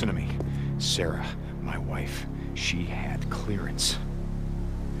up. Listen to me. Sarah, my wife, she had clearance.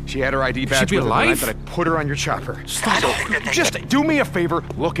 She had her ID badge be with her the night alive? that I put her on your chopper. I don't think that they Just do me a favor,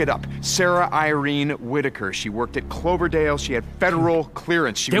 look it up. Sarah Irene Whitaker. She worked at Cloverdale. She had federal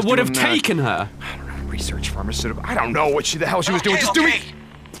clearance. She They was would have doing, taken her. I don't know, research pharmaceutical. I don't know what the hell she was doing. Just do me.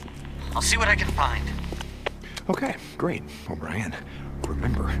 I'll see what I can find. Okay, great. O'Brien,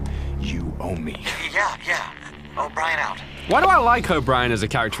 remember, you owe me. Yeah. O'Brien out. Why do I like O'Brien as a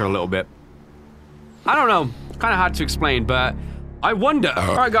character a little bit? I don't know. Kind of hard to explain, but I wonder.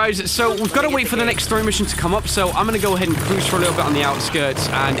 All right, guys, so we've got to wait for the next story mission to come up, so I'm going to go ahead and cruise for a little bit on the outskirts,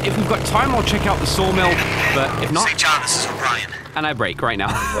 and if we've got time, I'll check out the sawmill, but if not... St. John, this is O'Brien. And I break right now.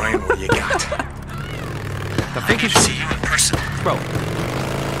 O'Brien, what do you got? The I freak need is... to see you in person. Bro.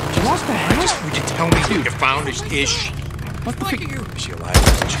 What the hell? Would you tell me what you found is ish? What the freak? Is she alive?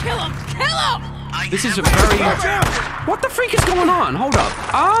 Kill him! Kill him! This is a very... What the freak is going on? Hold up.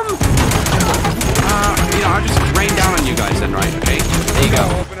 I'll just rain down on you guys then, right? Okay. There you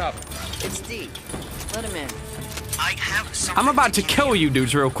go. Open up. It's Deke. Let him in. I have something I'm about to give kill you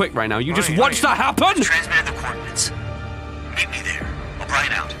dudes real quick right now. You just watched that happen? Transmitted the coordinates. Meet me there.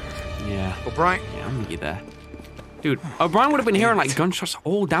 O'Brien out. Yeah. O'Brien? Yeah, I'm gonna get there. Dude, O'Brien would have been hearing like gunshots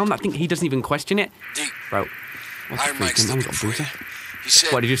all down that thing. He doesn't even question it. Deke. Bro. What's the Iron Mike's freaking... looking got for you. Boozer? He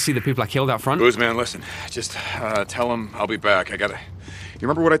said... What, did you see the people I killed out front? Booze man, listen. Just tell him I'll be back. I gotta... You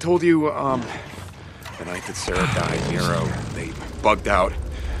remember what I told you, the night that Sarah died, Nero, they bugged out.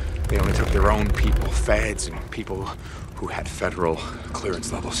 They only took their own people, feds, and people who had federal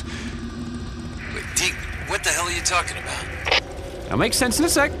clearance levels. Wait, Deke, what the hell are you talking about? That'll make sense in a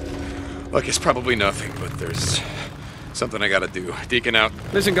sec. Look, it's probably nothing, but there's something I gotta do. Deacon out.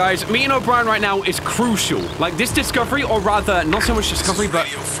 Listen, guys, meeting O'Brien right now is crucial. Like, this discovery, or rather, not so much discovery,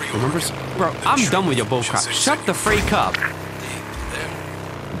 but... Remember... Bro, I'm done with your bullcrap. Shut the freak up.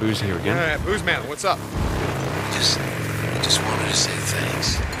 Booze here again. Booze man, what's up? Just wanted to say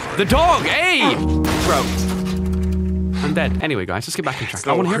thanks. The dog, hey! Bro. I I'm dead. Anyway, guys, let's get back on track.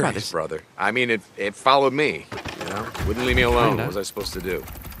 I want to hear about this. Brother. I mean, it followed me, you know? Wouldn't leave me alone. What was I supposed to do?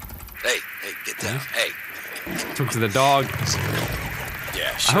 Hey, get down. Hey. Talk to the dog.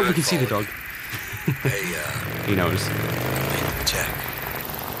 Yeah, I hope we can see the dog. Hey, he knows. Jack.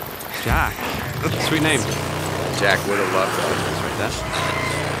 Jack. Sweet name. Jack would have loved that. That's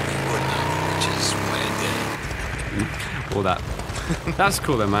right there. All that. That's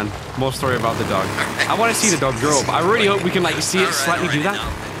cool then, man. More story about the dog. I want to see the dog grow up. I really hope we can like see it slightly do that.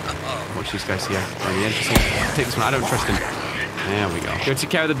 Watch these guys here. On the entrance. Take this one. I don't trust him. There we go. Go take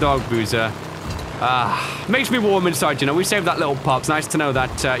care of the dog, Boozer. Makes me warm inside, you know. We saved that little pup. It's nice to know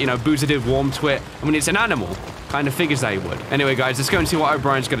that, you know, Boozer did warm to it. I mean, it's an animal. Kind of figures that he would. Anyway, guys, let's go and see what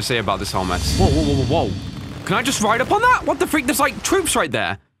O'Brien's going to say about this whole mess. Whoa, whoa, whoa, whoa, whoa. Can I just ride up on that? What the freak? There's like troops right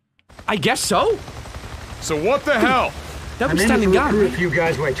there. I guess so. So what the hell? I'm in to look through a few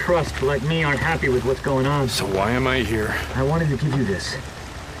guys who I trust, but like me, aren't happy with what's going on. So why am I here? I wanted to give you this.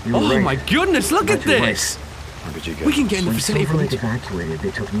 Oh my goodness, look at this! Where did you get We can get in the vicinity. When Silver Lake evacuated, they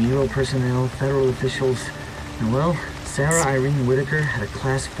took Nero personnel, federal officials, and well, Sarah Irene Whitaker had a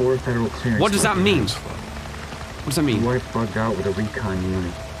Class 4 federal clearance. What does that mean? What does that mean? Your wife bugged out with a recon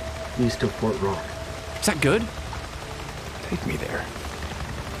unit east of Fort Rock. Is that good? Take me there.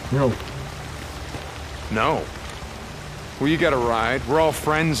 No. No. Well, you got a ride. We're all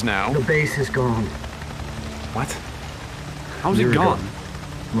friends now. The base is gone. What? How's it gone?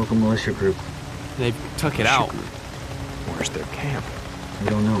 Local militia group. They took it out. Where's their camp? I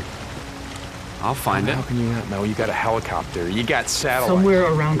don't know. I'll find it. How can you not know? You got a helicopter. You got satellites.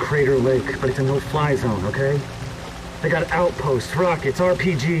 Somewhere around Crater Lake, but it's a no-fly zone, okay? They got outposts, rockets,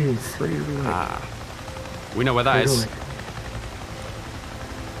 RPGs. We know where that is.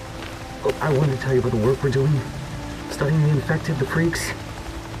 Oh, I wanted to tell you about the work we're doing. Studying the infected, the freaks.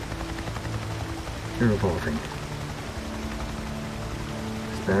 They're evolving.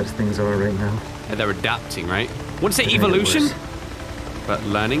 As bad as things are right now. Yeah, they're adapting, right? Wouldn't say evolution, but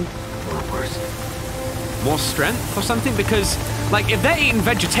learning. A lot worse. More strength or something? Because, like, if they're eating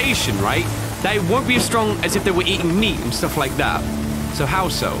vegetation, right, they won't be as strong as if they were eating meat and stuff like that. So how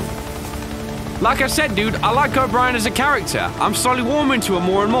so? Like I said, dude, I like O'Brien as a character. I'm slowly warming to him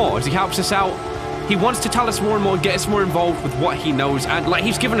more and more as he helps us out. He wants to tell us more and more, get us more involved with what he knows, and like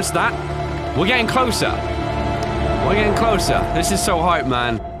he's given us that. We're getting closer. We're getting closer. This is so hype,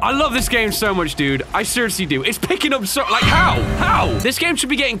 man. I love this game so much, dude. I seriously do. It's picking up so, like, how? How? This game should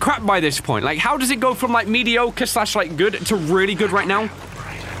be getting crap by this point. Like, how does it go from like mediocre / like good to really good right now?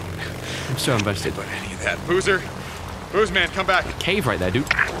 I'm so invested. But any of that. Boozer, man, come back. Cave right there, dude.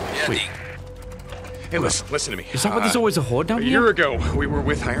 Wait. Hey, listen to me. Is that why there's always a horde down here? A year ago, we were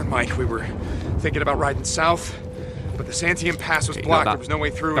with Iron Mike. We were thinking about riding south, but the Santiam Pass was blocked. There was no way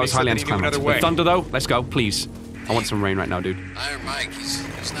through, that and he said that he knew another way. Thunder, though, let's go, please. I want some rain right now, dude. Iron Mike, he's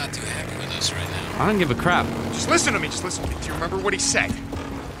not too happy with us right now. I don't give a crap. Just listen to me. Do you remember what he said?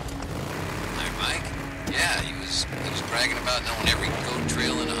 Iron Mike? Yeah, he was bragging about knowing every goat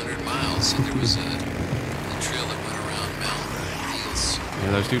trail in 100 miles. Said there was a trail that went around Mount Hills.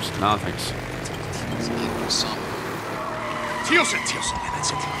 Yeah, those dudes? No, thanks. Thielsen, yeah,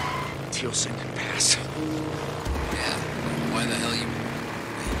 that's it. Thielsen Pass. Yeah, why the hell you...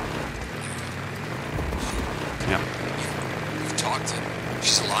 Yeah. You've talked to her.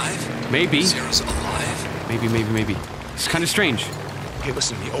 She's alive? Maybe. Sarah's alive? Maybe. It's kind of strange. Hey,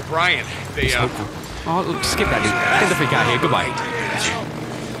 listen to me, O'Brien. They, Oh, look, skip that, dude. Get the freak out here. Goodbye.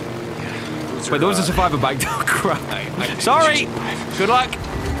 Wait, there was a survivor bag. Oh, crap. Sorry. Good luck.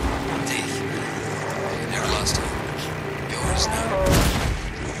 Dave, you never lost hope. Yours now.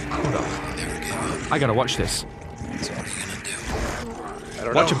 Hold on. Never gave up. I gotta watch this. So what are you gonna do? I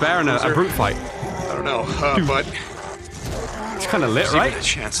don't Watch know. a bear in a brute fight. I don't know, but... It's kind of lit, right? There's a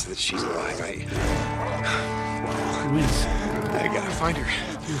chance that she's alive. Who is? I gotta find her.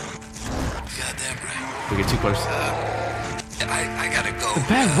 Goddamn right. We get too close. I gotta go. The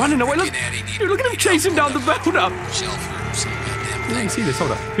bear running away. Look, dude, look at him chasing down the buildup. I didn't see this.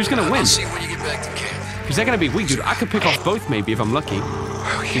 Hold up. Who's gonna win? I'll see when you get back to camp. Because they're gonna be weak, dude. I could pick off both maybe if I'm lucky.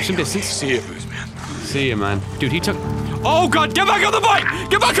 Keep some distance. See you, Booze, man. See you, man. Dude, he took... Oh, God, get back on the bike!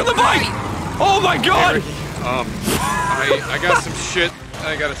 Get back on the bike! Oh, my God! I got some shit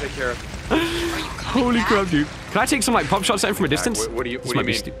I gotta take care of. Holy crap, dude. Can I take some, like, pop shots at him from a distance? What do you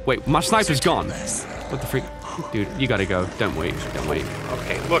mean? Wait, my sniper's gone. What the freak? Dude, you gotta go. Don't wait.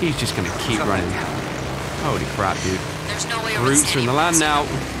 Okay, look. He's just gonna keep running. Holy crap, dude. There's no way Roots are in the land now.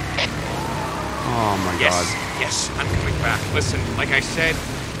 Oh, my God. Yes, I'm coming back. Listen, like I said,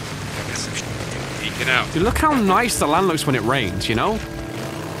 I got some shit peeking out. Dude, look how nice the land looks when it rains, you know?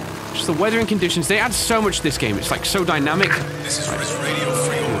 Just the weather and conditions. They add so much to this game. It's like so dynamic. This is Radio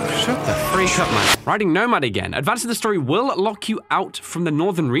Free Order. Shut the freak up, man. Riding Nomad again. Advancing the story will lock you out from the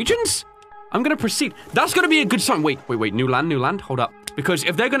northern regions? I'm gonna proceed. That's gonna be a good sign. Wait. New land. Hold up. Because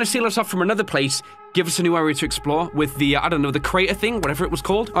if they're gonna seal us off from another place, give us a new area to explore with the, I don't know, the crater thing, whatever it was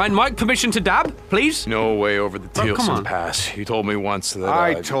called. And Mike, permission to dab, please? No way over the come Tealson on. Pass. You told me once that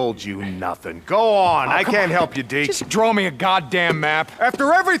I told you nothing. Go on. I can't help you, Deke. Just draw me a goddamn map.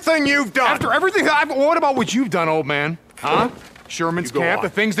 After everything you've done. After everything what about what you've done, old man? Huh? Sherman's camp, the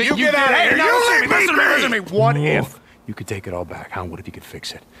things that you get out of here. You listen to me. What if? You could take it all back, huh? What if you could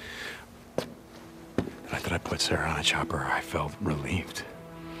fix it? The night that I put Sarah on a chopper, I felt relieved.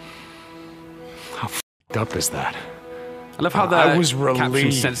 How f***ed up is that? I love how the I was caption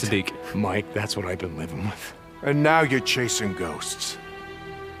relieved. sensitive. Mike, that's what I've been living with. And now you're chasing ghosts.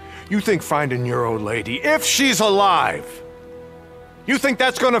 You think finding your old lady, if she's alive, you think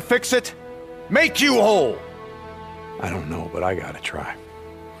that's gonna fix it? Make you whole? I don't know, but I gotta try.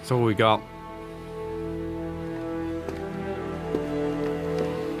 That's all we got.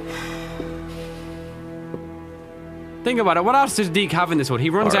 Think about it. What else does Deke have in this world? He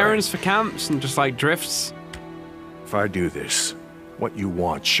runs errands for camps and just like drifts. If I do this, what you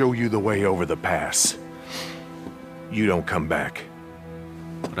want, show you the way over the pass, you don't come back.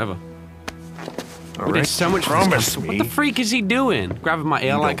 Whatever. All We right? did so much for Promise this game. me. What the freak is he doing? Grabbing my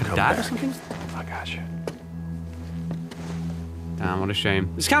ear You like don't a come dad or back. something? I got you. Damn, what a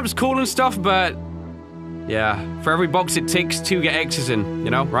shame. This camp's cool and stuff, but yeah, for every box it takes, 2 get X's in,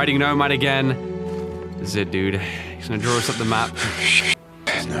 you know? Riding Nomad again. This is it, dude. He's gonna draw us up the map.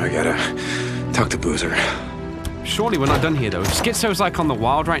 Now I gotta talk to Boozer. Surely we're not done here, though. If Schizo's like on the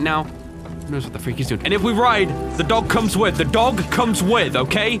wild right now, who knows what the freak he's doing. And if we ride, the dog comes with. The dog comes with,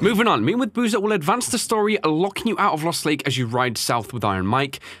 okay? Moving on. Meeting with Boozer will advance the story, locking you out of Lost Lake as you ride south with Iron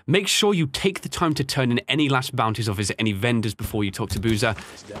Mike. Make sure you take the time to turn in any last bounties or visit any vendors before you talk to Boozer.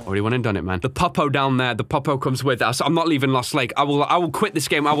 Already went and done it, man. The Popo down there, the Popo comes with us. I'm not leaving Lost Lake. I will quit this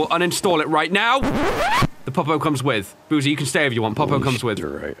game. I will uninstall it right now. The Popo comes with. Boozer, you can stay if you want. Popo comes with.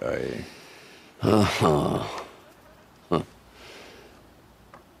 You're right. Huh.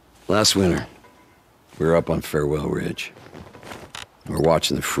 Last winter, we were up on Farewell Ridge. We were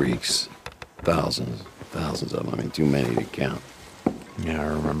watching the freaks. Thousands of them. I mean, too many to count. Yeah, I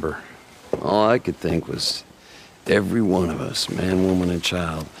remember. All I could think was every one of us, man, woman, and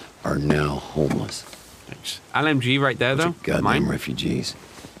child, are now homeless. Thanks. LMG right there, though. Goddamn Mine. refugees.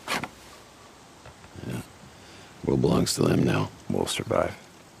 Yeah. What belongs to them now? We'll survive.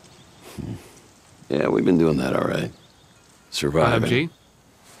 Yeah, we've been doing that all right. Surviving. LMG.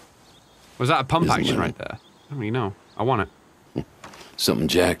 Was that a pump Isn't action it? right there? I don't really know. I want it. Something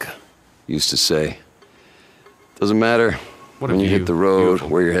Jack used to say. Doesn't matter What when a you view. hit the road Beautiful.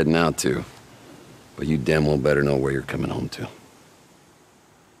 where you're heading out to. But you damn well better know where you're coming home to.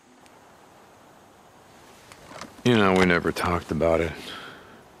 You know, we never talked about it.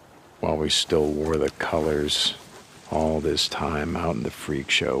 While we still wore the colors all this time out in the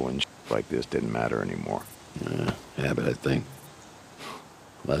freak show and like this didn't matter anymore. Yeah, habit, I think.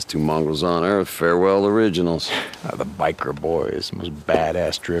 Last 2 mongrels on Earth, farewell originals. The biker boys, most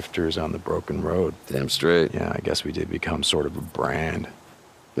badass drifters on the broken road. Damn straight. Yeah, I guess we did become sort of a brand.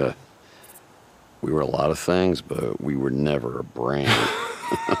 We were a lot of things, but we were never a brand.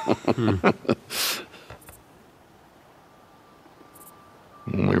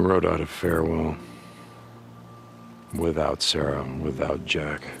 We rode out of Farewell. Without Sarah, without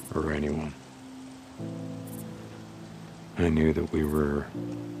Jack, or anyone. I knew that we were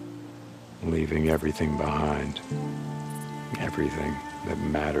leaving everything behind. Everything that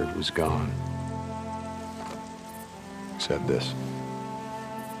mattered was gone. Except this.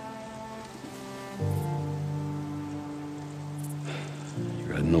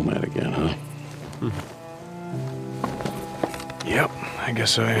 You're a nomad again, huh? Yep, I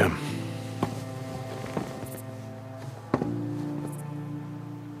guess I am.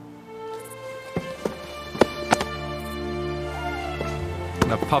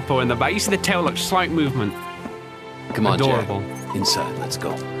 The Popo in the back. You see the tail look slight movement. Come on, Adorable. Jack. Inside, let's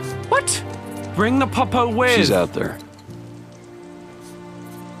go. What? Bring the Popo with. She's out there.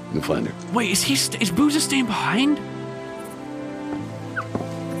 You can find her. Wait, is Boozer staying behind?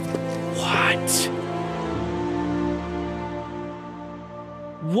 What?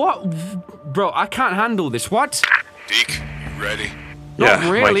 What? Bro, I can't handle this. What? Deke, you ready? Not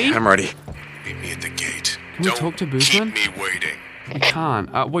really. Mike, I'm ready. Meet me at the gate. Can we talk to Boozer? Keep me waiting. I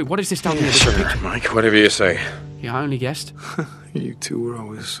can't. Wait, what is this down here? Sure, Mike, whatever you say. Yeah, I only guessed. You two were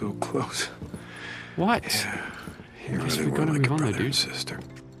always so close. What? You Guess really we're were gonna like move a on though, brother and dude. sister.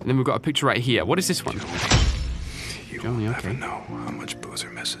 And then we've got a picture right here. What is this one? You will never know how much Boozer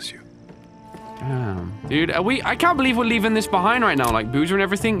misses you. Damn. Dude, I can't believe we're leaving this behind right now, like Boozer and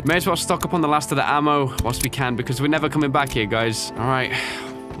everything. May as well stock up on the last of the ammo whilst we can, because we're never coming back here, guys. All right,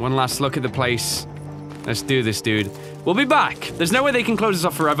 one last look at the place. Let's do this, dude. We'll be back. There's no way they can close us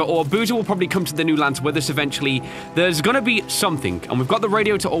off forever, or Boozer will probably come to the new lands with us eventually. There's gonna be something, and we've got the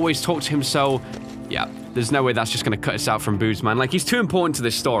radio to always talk to him, so yeah, there's no way that's just gonna cut us out from Booze, man. Like, he's too important to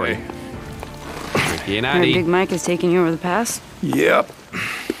this story. Ricky and Addy. Big Mike is taking you over the pass? Yep.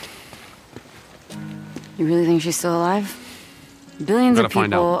 You really think she's still alive? Billions of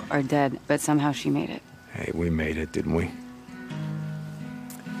find people are dead, but somehow she made it. Hey, we made it, didn't we?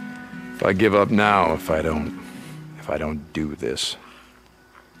 If I give up now, if I don't do this,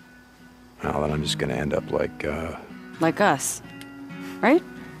 well, then I'm just gonna end up like us, right?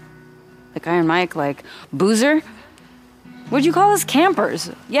 Like Iron Mike, like Boozer. What'd you call us?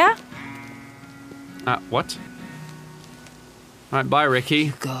 Campers? Yeah. What? All right, bye, Ricky.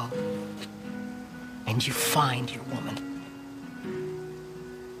 You go. And you find your woman.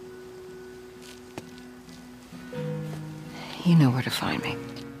 You know where to find me.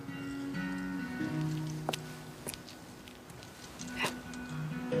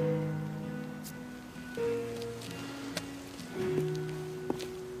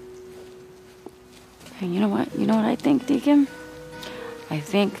 Hey, you know what? You know what I think, Deacon? I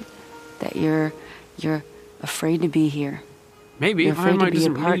think that you're afraid to be here. Maybe. You're afraid to be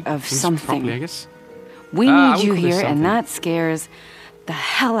a part of something. Properly, I guess. We need you here, and that scares the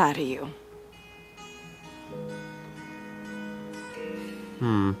hell out of you.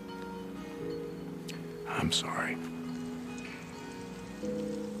 I'm sorry.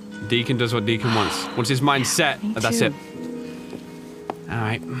 Deacon does what Deacon wants. Once his mind's set, that's it. All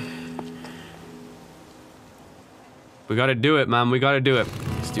right. We gotta do it, man. We gotta do it.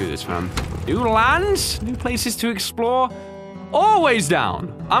 Let's do this, man. New lands, new places to explore. Always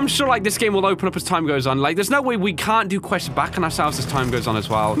down. I'm sure like this game will open up as time goes on. Like there's no way we can't do quests back on ourselves as time goes on as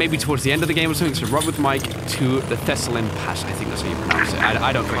well. Maybe towards the end of the game or something. So run with Mike to the Thessalon Pass. I think that's how you pronounce it.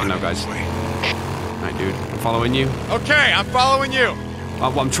 I don't fucking know, guys. All right, dude. I'm following you. Okay, I'm following you.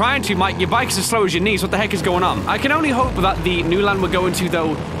 Well, I'm trying to, Mike. Your bike's as slow as your knees. What the heck is going on? I can only hope that the new land we're going to,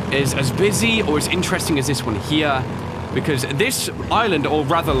 though, is as busy or as interesting as this one here. Because this island, or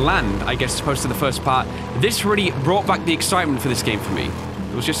rather land, I guess, opposed to the first part, this really brought back the excitement for this game for me.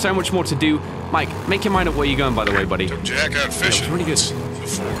 There was just so much more to do. Mike, make your mind up where you're going, by the way, buddy. Took Jack out fishing. Yeah, it was really good.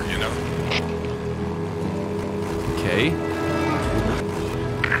 Before, you know. Okay.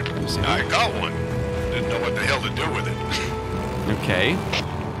 I got one. Didn't know what the hell to do with it. Okay.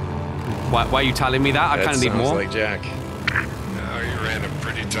 Why are you telling me that? I kind of need more. Sounds like Jack. Now you ran a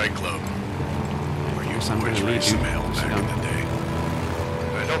pretty tight club. I'm going to leave you. Back in the day.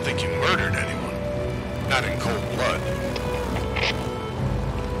 I don't think you murdered anyone. Not in cold blood.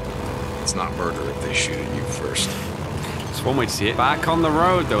 It's not murder if they shoot at you first. That's one way to see it. Back on the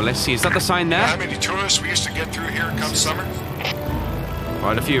road, though. Let's see. Is that the sign there? How many tourists we used to get through here come summer?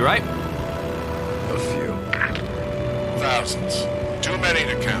 Quite a few, right? A few. Thousands. Too many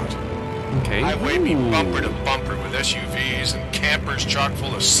to count. Okay. Highway be bumper to bumper with SUVs and campers chock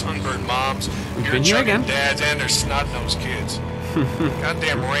full of sunburned moms, beer-chugging dads, and their snot-nosed kids.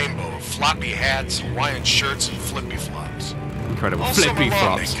 Goddamn rainbow of floppy hats, Hawaiian shirts, and flippy flops. Incredible. All Flippy summer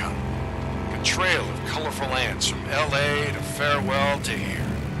long flops. they come. A trail of colorful ants from L.A. to Farewell to here,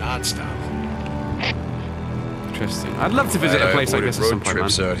 non-stop. Interesting. I'd love to visit a place like this at some point,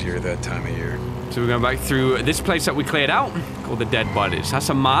 trips man. out here that time of year. So we're going back through this place that we cleared out, called the Dead Bodies. That's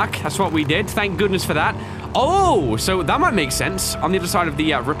a mark. That's what we did. Thank goodness for that. Oh, so that might make sense. On the other side of the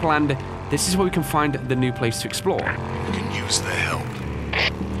Rippleland, this is where we can find the new place to explore. You can use the help.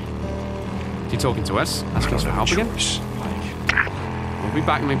 Is he talking to us? Asking us for help again? We'll be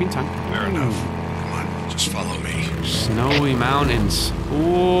back maybe in time. Fair enough. Come on, just follow me. Snowy mountains.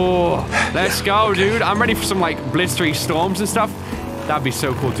 Ooh, let's go, dude. I'm ready for some like blistery storms and stuff. That'd be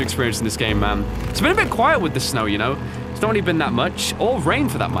so cool to experience in this game, man. It's been a bit quiet with the snow, you know. It's not really been that much, or rain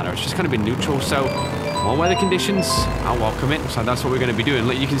for that matter. It's just kind of been neutral, so more weather conditions, I'll welcome it. So that's what we're going to be doing.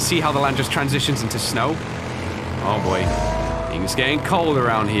 Look, you can see how the land just transitions into snow. Oh boy, things getting cold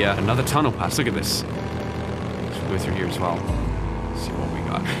around here. Another tunnel pass, look at this. Let's go through here as well. Let's see what we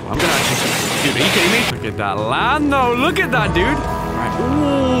got. I'm going to actually, dude, are you kidding me? Look at that land though, look at that, dude. All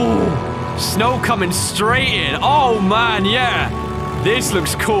right, ooh, snow coming straight in. Oh man, yeah. This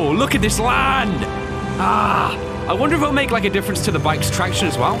looks cool. Look at this land. Ah, I wonder if it'll make like a difference to the bike's traction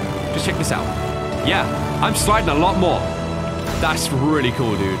as well. Just check this out. Yeah, I'm sliding a lot more. That's really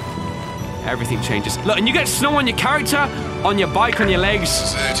cool, dude. everything changes. Look, and you get snow on your character, on your bike, on your legs.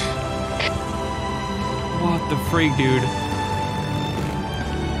 This is it. What the freak, dude?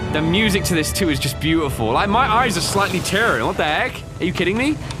 The music to this too is just beautiful. Like, my eyes are slightly tearing. What the heck? Are you kidding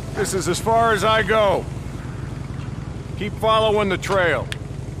me? This is as far as I go. Keep following the trail.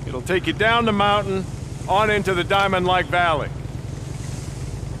 It'll take you down the mountain, on into the Diamond-like Valley.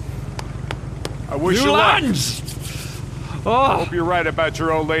 I wish you luck. Oh. Hope you're right about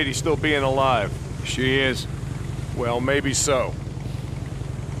your old lady still being alive. She is. Well, maybe so.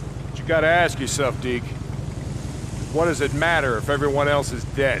 But you gotta ask yourself, Deke. What does it matter if everyone else is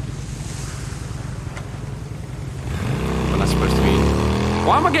dead? Well, that's supposed to be...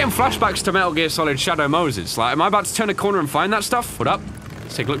 Why am I getting flashbacks to Metal Gear Solid Shadow Moses? Like, am I about to turn a corner and find that stuff? What up?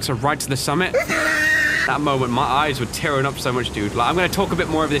 Let's take a look to right to the summit. That moment, my eyes were tearing up so much, dude. Like, I'm gonna talk a bit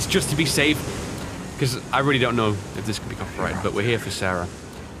more of this just to be safe, because I really don't know if this could be copyrighted, but we're here for Sarah.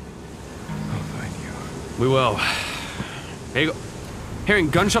 Oh, thank you. We will. Here you go. Hearing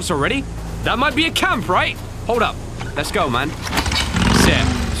gunshots already? That might be a camp, right? Hold up. Let's go, man. Sit.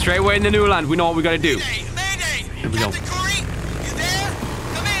 Straight away in the new land. We know what we gotta do. Mayday! Here we go. Captain Corey, you there?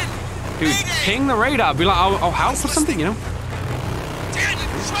 Come in! Dude, Mayday! ping the radar. Be like, I'll help or something, you know? Damn it!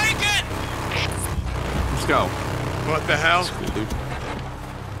 Strike it! Let's go. What the hell? That's cool, dude.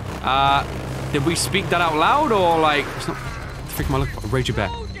 Did we speak that out loud, or like... It's not... What the frick am I looking for? Rager Bear.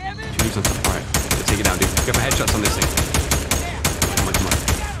 Alright, let's take it down, dude. Go for headshots on this thing. Come on, come on.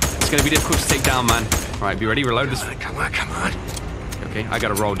 It's gonna be difficult to take down, man. Alright, be ready, reload this. Come on, come on. Okay, I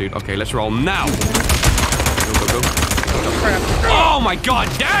gotta roll, dude. Okay, let's roll now. Go, go, go. Oh my god,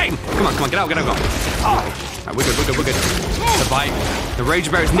 dang! Come on, get out, get out, go. Alright, we're good, we're good, we're good. The bite. The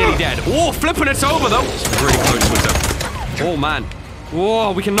Rage Bear is nearly dead. Oh, flipping us over, though. It's really close to us, though. Oh, man.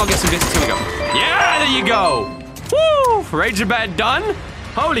 Whoa, we cannot get some distance. Here we go. Yeah, there you go. Woo! Rage Bear done.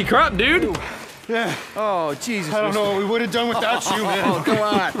 Holy crap, dude. Yeah. Oh, Jesus. I don't know what we would have done without you, man. Oh, come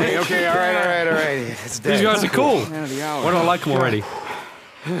on. Hey, okay, all right. It's dead. These guys are cool. Man of the hour. Why don't I like them already?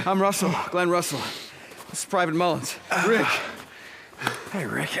 I'm Russell, Glenn Russell. This is Private Mullins. Rick. Hey,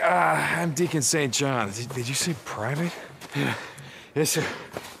 Rick. I'm Deacon St. John. Did you say private? Yeah. Yes, sir.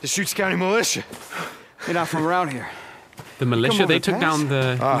 The Shoots County Militia. You're not from around here. The militia, they took down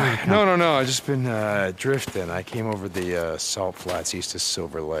the... No. I've just been drifting. I came over the salt flats east of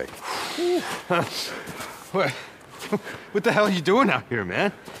Silver Lake. What the hell are you doing out here,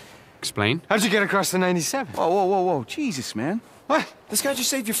 man? Explain. How'd you get across the 97? Whoa. Jesus, man. What? This guy just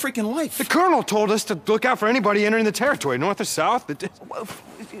saved your freaking life. The colonel told us to look out for anybody entering the territory, north or south.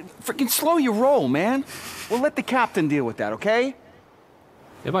 Freaking slow your roll, man. We'll let the captain deal with that, okay?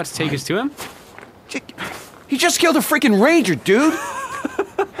 You're about to take us to him? He just killed a freaking ranger, dude.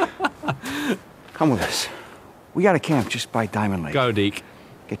 Come with us. We got a camp just by Diamond Lake. Go, Deke.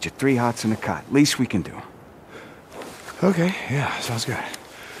 Get you 3 hots in a cot. Least we can do. Okay, yeah, sounds good.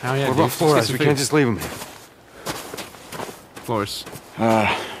 Oh, yeah, what about Flores? We can't just leave him here. Flores.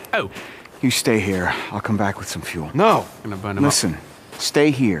 Oh. You stay here. I'll come back with some fuel. No. I'm gonna burn him Listen,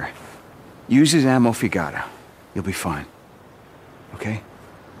 stay here. Use his ammo if you gotta. You'll be fine. Okay?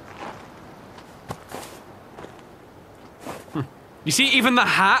 You see, even the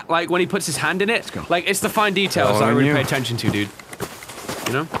hat, like, when he puts his hand in it, like, it's the fine details that I really pay attention to, dude.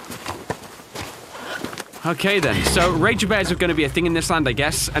 You know? Okay, then. So, Ranger Bears are going to be a thing in this land, I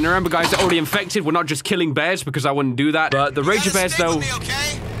guess. And remember, guys, they're already infected. We're not just killing bears, because I wouldn't do that. But the Ranger Bears, though...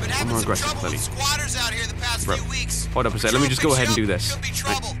 I'm more aggressive, clearly. Bro, hold up a sec. Let me just go ahead and do this.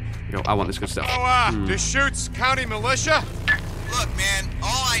 Right. Yo, I want this good stuff. The Shoots County Militia? Look, man,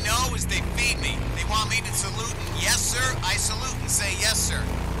 all I know is they feed me. They want me to salute and yes, sir. I salute and say yes, sir.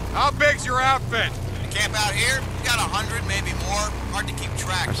 How big's your outfit? The camp out here, we got 100, maybe more. Hard to keep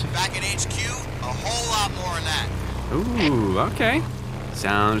track. Back at HQ, a whole lot more than that. Ooh, okay.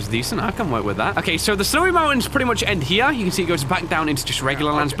 Sounds decent. I can work with that. Okay, so the snowy mountains pretty much end here. You can see it goes back down into just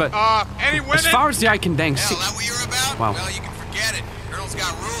regular lands, but any women? as far as the eye can dang see. That what you're about? Wow. Well, you can forget it. Colonel's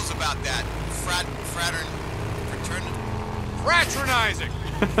got rules about that. Fraternizing.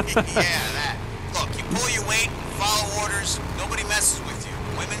 Yeah, that. Look, you pull your weight, follow orders. Nobody messes with you.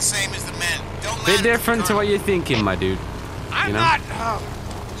 Women same as the men. Don't Bit different to what you're thinking, my dude. I'm know? not.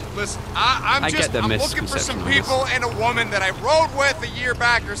 Listen, I'm looking for some people and a woman that I rode with a year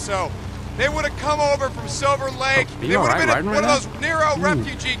back or so. They would have come over from Silver Lake. They would have been at one of those Nero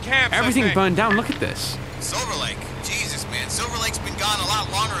refugee camps. Everything burned down. Look at this. Silver Lake. Jesus, man. Silver Lake's been gone a lot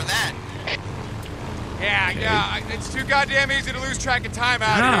longer than that. Yeah, it's too goddamn easy to lose track of time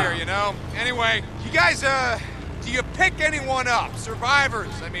out here, you know? Anyway, you guys, do you pick anyone up?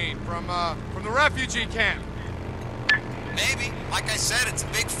 Survivors, I mean, from the refugee camp? Maybe. Like I said, it's a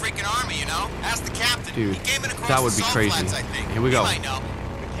big freaking army, you know? Ask the captain. Dude, he came in across that would be the crazy. Flats, I think. Here we go. Might know.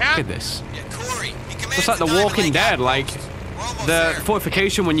 Look at this. Yeah, Corey. It's like The Walking Dead, like the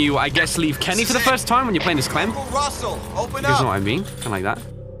fortification when you, I guess, leave Kenny for the first time when you're playing as Clem. Russell, open You guys know what I mean? Kind of like that.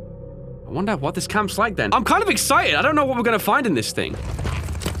 I wonder what this camp's like then. I'm kind of excited. I don't know what we're going to find in this thing.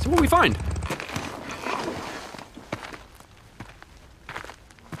 So what do we find?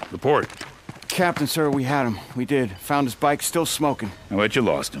 Report. Captain, sir, we had him. We did. Found his bike still smoking. I bet you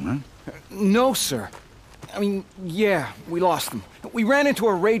lost him, huh? No, sir. I mean, yeah, we lost him. We ran into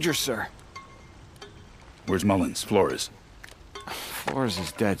a rager, sir. Where's Mullins? Flores? Flores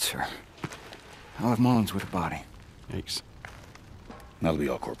is dead, sir. I'll have Mullins with the body. Yikes. That'll be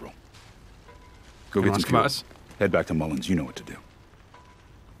all, Corporal. Go Can get I some ask about fuel. us? Head back to Mullins. You know what to do.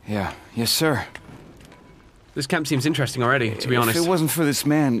 Yeah. Yes, sir. This camp seems interesting already, to be honest. If it wasn't for this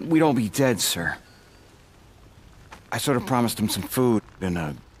man, we'd all be dead, sir. I sort of promised him some food and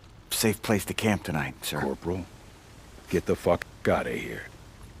a safe place to camp tonight, sir. Corporal, get the fuck out of here.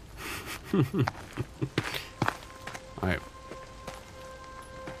 Alright.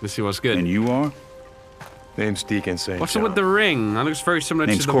 Let's see what's good. And you are? Name's Deacon St. What's up with the ring? That looks very similar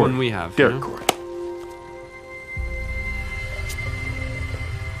to the one we have. Derek you know? Corey.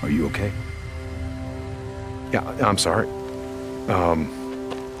 Are you okay? Yeah, I'm sorry.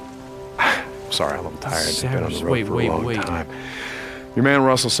 Sorry, I'm a little tired. I've been on the road for a long time. Your man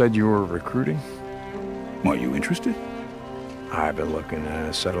Russell said you were recruiting? Are you interested? I've been looking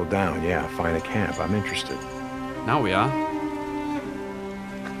to settle down. Yeah, find a camp. I'm interested. Now we are.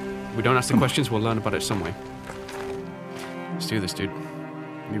 If we don't ask the questions, we'll learn about it some way. Let's do this, dude.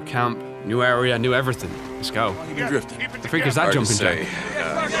 New camp, new area, new everything. Let's go. The freak is that jumping jack?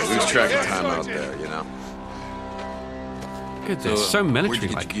 Lose track of time out there, you know. Good, this so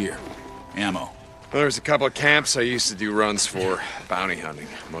military-like. Gear, ammo. Well, there's a couple of camps I used to do runs for. Bounty hunting,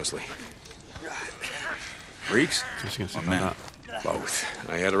 mostly. Freaks? Just gonna say that. Both.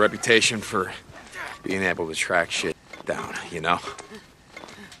 I had a reputation for being able to track shit down, you know?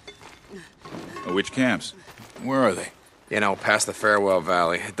 Which camps? Where are they? You know, past the Farewell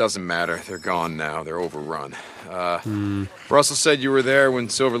Valley. It doesn't matter. They're gone now. They're overrun. Russell said you were there when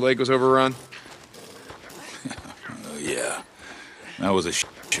Silver Lake was overrun? Yeah. That was a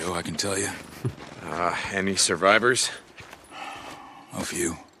show, I can tell you. Any survivors? A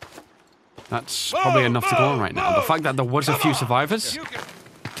few. That's probably enough to go on right now. The fact that there was a few survivors.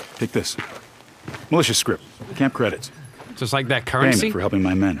 Take this. Militia script. Camp credits. Just like their currency? Payment for helping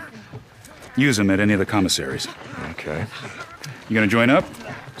my men. Use them at any of the commissaries. Okay. You gonna join up?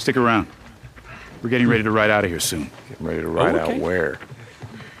 Stick around. We're getting ready to ride out of here soon. Getting ready to ride out where?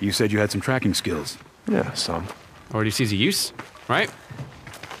 You said you had some tracking skills. Yeah, some. Already sees a use, right?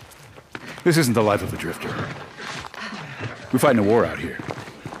 This isn't the life of a drifter. We're fighting a war out here.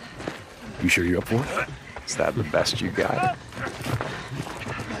 You sure you're up for it? Is that the best you got?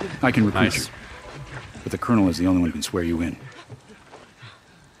 I can recruit you. But the colonel is the only one who can swear you in.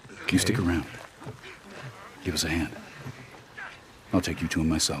 You stick around. Give us a hand. I'll take you to him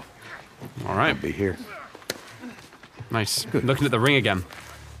myself. All right. I'll be here. Nice. Good. Looking at the ring again.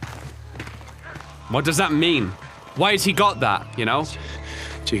 What does that mean? Why has he got that, you know?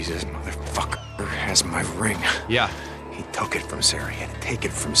 Jesus, motherfucker has my ring. Yeah. He took it from Sarah. He had to take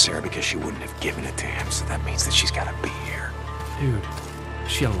it from Sarah because she wouldn't have given it to him. So that means that she's got to be here. Dude,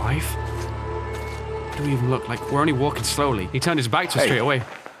 is she alive? Do we even look like we're only walking slowly? He turned his back to us straight away.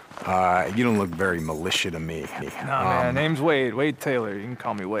 You don't look very militia to me. Nah, man, name's Wade. Wade Taylor. You can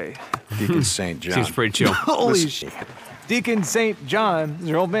call me Wade. Deacon St. John. Seems pretty chill. Holy shit. Deacon St. John. Is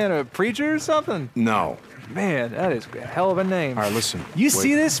your old man a preacher or something? No. Man, that is a hell of a name. All right, listen. You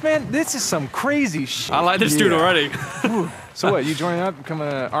see this, man? This is some crazy shit. I like this dude already. So what, you joining up, becoming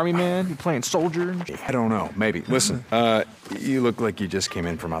an army man? You playing soldier? I don't know. Maybe. Listen, you look like you just came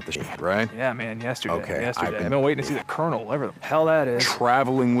in from out the shit, right? Yeah, man, yesterday. Okay. Yesterday. I've been waiting to see the colonel, whatever the hell that is.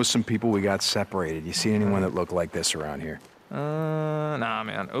 Traveling with some people, we got separated. You see anyone that looked like this around here? Nah,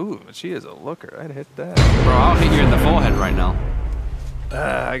 man. Ooh, she is a looker. I'd hit that. Bro, I'll hit you in the forehead right now.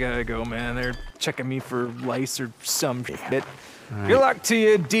 I gotta go, man. They're checking me for lice or some shit. Right. Good luck to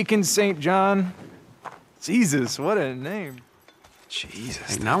you, Deacon St. John. Jesus, what a name.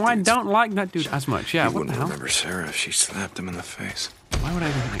 Jesus. Hey, now I don't like that dude as much. Yeah, you what wouldn't the hell? remember Sarah if she slapped him in the face. Why would I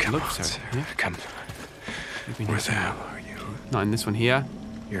even Come look on, Sarah? Sarah. Yeah? Come. Where the hell are you? Not in this one here.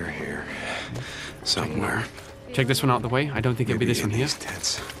 You're here. Somewhere. Check this one out the way. I don't think it'd be this one here.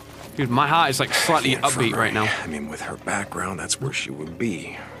 Tents. Dude, my heart is like slightly upbeat right now. I mean, with her background, that's where she would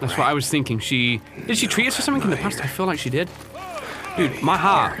be. That's what I was thinking. Did she treat us for something in the past? I feel like she did. Dude, my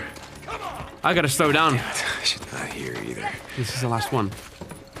heart I gotta slow down. She's not here either. This is the last one.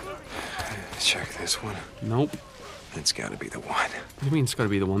 Check this one. Nope. It's gotta be the one. What do you mean it's gotta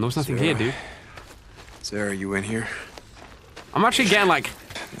be the one? There's nothing here, dude. Sarah, you in here? I'm actually getting like...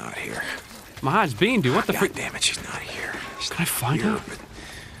 Not here. My heart's beating, dude. What the frick? Damn it, she's not here. Can I find her? But...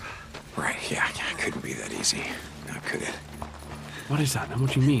 Right, yeah, it couldn't be that easy. Now could it? What is that?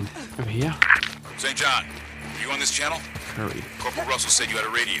 What do you mean? Over here? St. John, are you on this channel? Hurry. Corporal Russell said you had a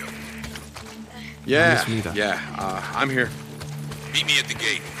radio. Yeah, I'm here. Meet me at the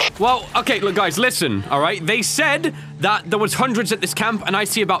gate. Well, okay, look, guys, listen, all right? They said that there was hundreds at this camp, and I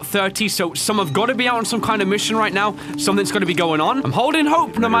see about 30, so some have got to be out on some kind of mission right now. Something's got to be going on. I'm holding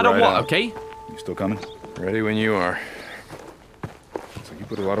hope no matter what, okay? You still coming? Ready when you are. So you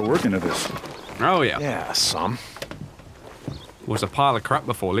put a lot of work into this. Oh, yeah. Yeah, some. Was a pile of crap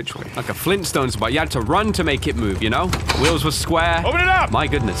before, literally. Like a Flintstones, but you had to run to make it move, you know? Wheels were square. Open it up! My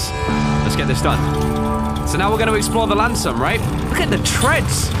goodness. Let's get this done. So now we're going to explore the land some, right? Look at the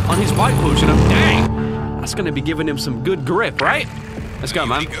treads on his bike wheels, you know? Dang! That's going to be giving him some good grip, right? Let's go,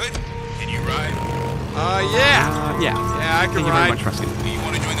 man. Good? Can you ride? Yeah. Yeah, I can Thank you very much, Ruskin. You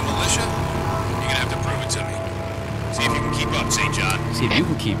want to join the militia? You're going to have to prove it to me. See if you can keep up, St. John. See if you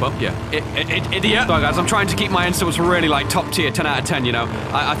can keep up, yeah. Idiot. Sorry, guys, I'm trying to keep my insults really, like, top tier, 10 out of 10, you know?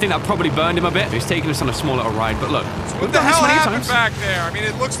 I think that probably burned him a bit. He's taking us on a small little ride, but look. What the hell happened back there? I mean,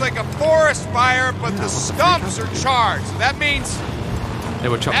 it looks like a forest fire, but the stumps are charred. So that means... They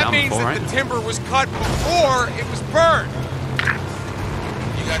were chopped down before, right? That means that the timber was cut before it was burned.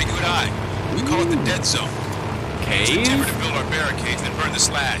 You got a good eye. We call it the dead zone. Okay. Use the timber to build our barricades, then burn the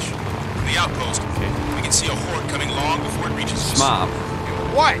slash. From the outpost, we can see a horde coming long before it reaches us. Smart.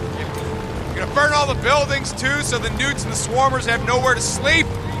 What? You're gonna burn all the buildings too, so the newts and the swarmers have nowhere to sleep?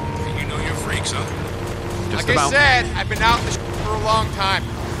 You know you're freaks, huh? Like I said, I've been out in the for a long time.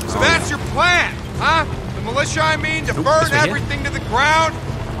 So that's your plan, huh? The militia, I mean, to burn everything to the ground?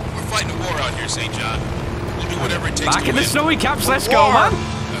 We're fighting a war out here, St. John. We'll do whatever it takes Back in the snowy caps, let's go, man.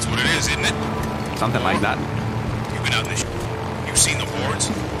 That's what it is, isn't it? Something like that. You've been out in the You've seen the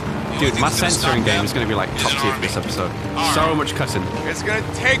hordes? Dude, my censoring game is going to be like top tier for this episode. So much cutting. It's going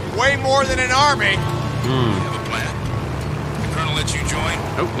to take way more than an army. You have a plan? The colonel lets you join?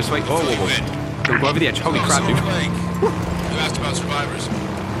 Oh, this way. Whoa. Don't go over the edge. Holy crap, dude. You asked about survivors.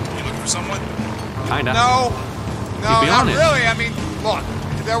 You looking for someone? Kinda. No, not really. I mean, look,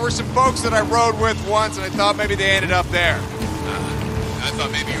 there were some folks that I rode with once, and I thought maybe they ended up there. I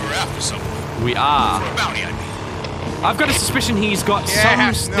thought maybe you were after someone. We are. For a bounty, I mean. I've got a suspicion he's got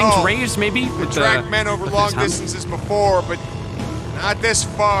some things raised, maybe? With tracked men over long distances before, but not this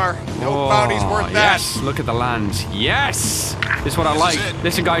far. No bounty's worth that. Yes, look at the land. Yes! This is what I like.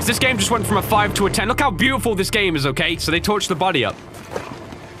 Listen, guys, this game just went from a 5 to a 10. Look how beautiful this game is, okay? So they torched the body up.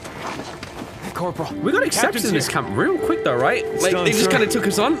 Corporal. We got accepted in this camp real quick, though, right? Like, they just kind of took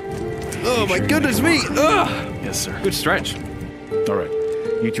us on. Oh, my goodness me. Ugh. Yes, sir. Good stretch. All right.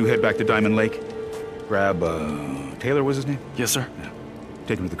 You two head back to Diamond Lake. Grab, Taylor was his name? Yes, sir. Yeah.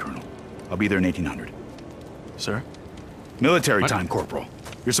 Take him to the colonel. I'll be there in 1800. Sir? Military time, Corporal.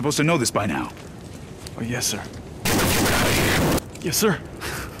 You're supposed to know this by now. Oh, yes, sir. Yes, sir.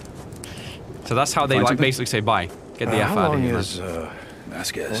 So that's how they, like, basically say bye. Get the F out of here. How long has,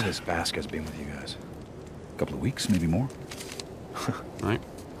 Vasquez? How has Vasquez been with you guys? A couple of weeks, maybe more. Right.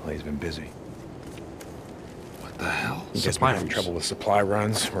 Well, he's been busy. What the hell? You guys been having trouble with supply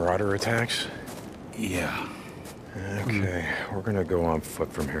runs, marauder attacks? Yeah. Okay, we're gonna go on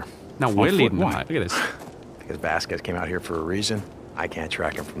foot from here. Now we're leading the fight. Look at this. Because Vasquez came out here for a reason. I can't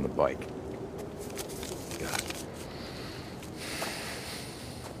track him from the bike.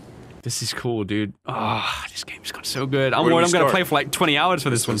 This is cool, dude. Ah, this game's got so good. I'm worried I'm gonna play for like 20 hours for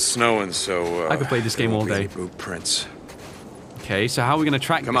this one. It's snowing, so I could play this game all day. Boot prints. Okay, so how are we gonna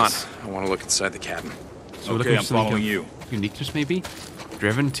track Come this? on, I want to look inside the cabin. So we're looking for following you. Uniqueness, maybe?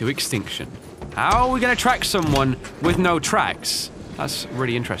 Driven to extinction. How are we gonna track someone with no tracks? That's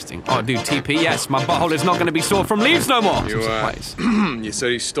really interesting. Oh, dude, TP, yes, my butthole is not gonna be sore from leaves no more. You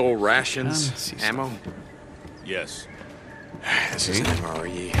said he stole rations, ammo? Yes. This is an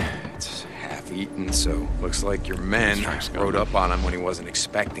MRE. It's half-eaten, so looks like your men rode up on him when he wasn't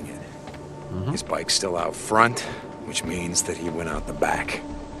expecting it. His bike's still out front, which means that he went out the back.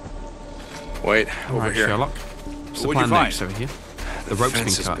 Wait, over here. Sherlock. What's the plan next over here? The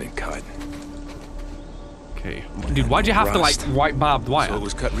rope's been cut. Okay. Dude, why'd you have to, like, white barbed wire? So it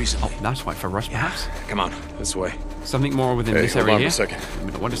was cut recently. Oh, that's white for rust, perhaps? Come on, this way. Something more within this area here? Hold on a second.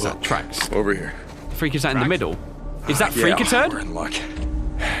 What is that? Tracks. Over here. The freak is that in the middle? Is that freak a turd? We're in luck.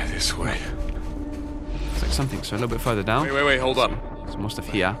 This way. It's like something, so a little bit further down. Wait, hold up. Some more stuff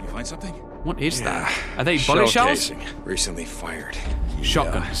here. You find something? What is that? Are they bullet shells? Casing. Recently fired.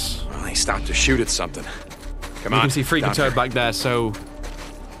 Shotguns. Well, he stopped to shoot at something. Come on. You can see Freak and down Toad back there, so... Ooh,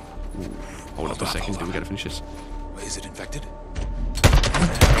 hold up a second, hold on. we gotta finish this. Is it infected?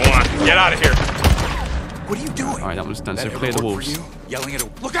 Go on, get out of here. What are you doing? Alright, that was done, so clear the wolves. Yelling at a...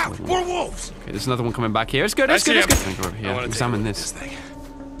 Look out! More wolves! Okay, there's another one coming back here. Let's go, let's go. Go over here, examine this.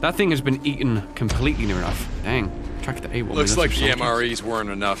 That thing has been eaten completely near enough. Dang. Track the A-wall. Looks like the MREs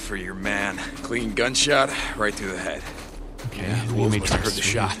weren't enough for your man. Clean gunshot, right through the head. Okay, the wolves must have heard the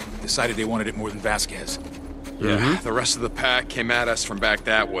shot. Decided they wanted it more than Vasquez. Yeah, the rest of the pack came at us from back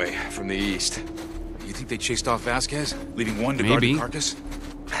that way, from the east. You think they chased off Vasquez, leaving one to guard the carcass?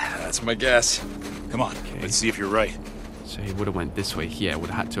 That's my guess. Come on, let's see if you're right. So he would have went this way. Yeah,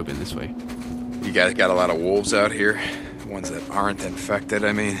 would have had to have been this way. You guys got a lot of wolves out here? Ones that aren't infected,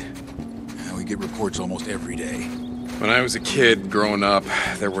 I mean? Yeah, we get reports almost every day. When I was a kid growing up,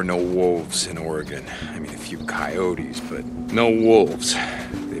 there were no wolves in Oregon. I mean, a few coyotes, but no wolves.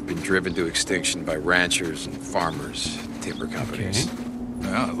 They've been driven to extinction by ranchers and farmers, timber companies. Okay.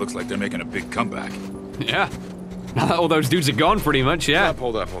 Well, it looks like they're making a big comeback. Yeah. Now that all those dudes are gone, pretty much, yeah.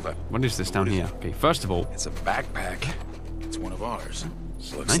 Hold up. What is this down here? Okay, first of all... It's a backpack. It's one of ours.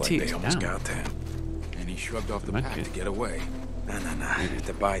 So looks like they almost got that. And he shrugged off the pack to get away. No.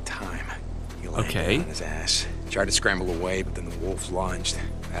 To buy time. He laid down on his ass. Tried to scramble away, but then the wolves lunged.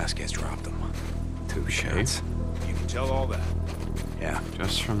 Vasquez dropped him. 2 shots. You can tell all that. Yeah.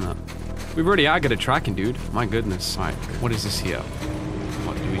 Just from that. We've already got a tracking, dude. My goodness. All right, what is this here?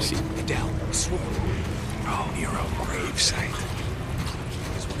 What do we see? Get down. Oh, Nero gravesite.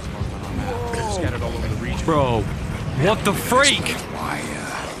 Scattered all over the region. Bro, what the freak? Why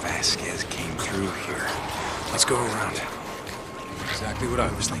Vasquez came through here. Let's go around. Exactly what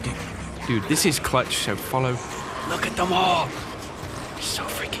I was thinking. Dude, this is clutch, so follow. Look at them all. So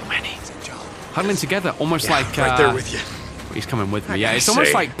freaking many. Huddling together, almost like... right there with you. He's coming with me. Yeah, it's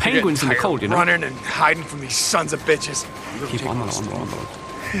almost like penguins in the cold, you know? Running and hiding from these sons of bitches. Keep on the load.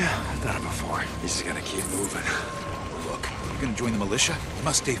 Yeah, I've done it before. You just gotta keep moving. Look, you're gonna join the militia? You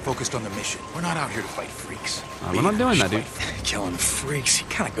must stay focused on the mission. We're not out here to fight freaks. We're not doing that, dude. Killing freaks, he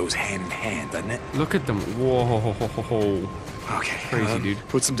kind of goes hand in hand, doesn't it? Look at them. Whoa. Okay, crazy, dude.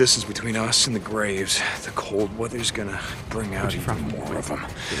 Put some distance between us and the graves. The cold weather's gonna bring out even more of them.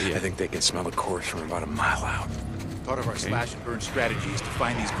 I think they can smell the corpse from about a mile out. Part of our slash and burn strategy is to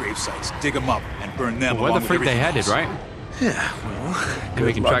find these grave sites, dig them up, and burn them. Where the freak they headed, right? Yeah, well, they're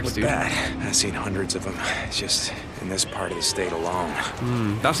making tracks, dude. I've seen hundreds of them, just in this part of the state alone.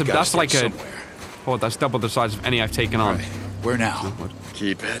 That's like a... Oh, that's double the size of any I've taken on. Right. Where now?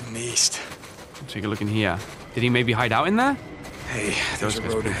 Keep heading east. Take a look in here. Did he maybe hide out in there? Hey, there's a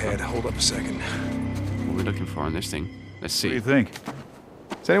road ahead. Hold up a second. What are we looking for on this thing? Let's see. What do you think?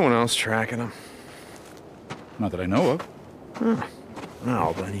 Is anyone else tracking him? Not that I know of.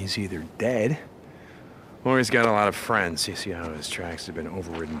 Well, then he's either dead, or he's got a lot of friends. You see how his tracks have been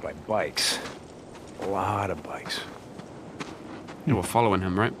overridden by bikes. A lot of bikes. Yeah, we're following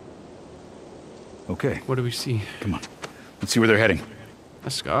him, right? Okay. What do we see? Come on. Let's see where they're heading.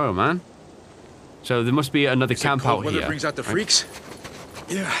 Let's go, man. So there must be another camp out here. Weather brings out the freaks?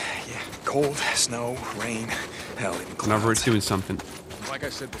 Yeah. Cold, snow, rain, hell, even clouds. Whenever it's doing something. Like I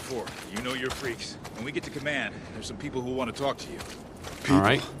said before, you know you're freaks. When we get to command, there's some people who want to talk to you. All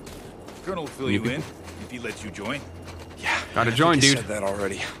right. Colonel will fill you in if he lets you join. Yeah. Gotta join, dude. Said that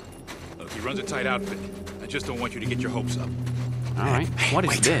already. Look, he runs a tight outfit. I just don't want you to get your hopes up. All right. What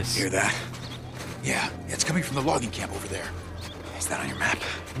is this? Hear that? Yeah, it's coming from the logging camp over there. Is that on your map?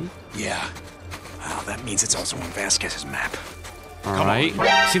 Yeah. Well, that means it's also on Vasquez's map. All right.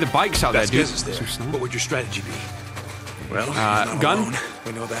 See the bikes out there, dude. There. What would your strategy be? Well, gun? Alone.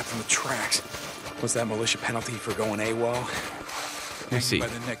 We know that from the tracks. What's that militia penalty for going AWOL? Let's see. By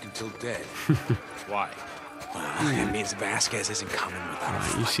the neck until dead. Why? Well, it means Vasquez isn't coming without a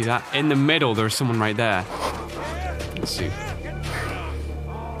fight. You see that? In the middle, there's someone right there. Let's see.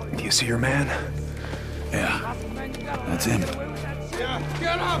 Do you see your man? Yeah. That's him.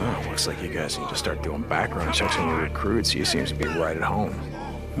 Oh, looks like you guys need to start doing background checks on your recruits. He seems to be right at home.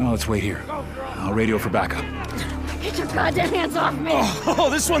 Well, let's wait here. I'll radio for backup. Get your goddamn hands off me! Oh,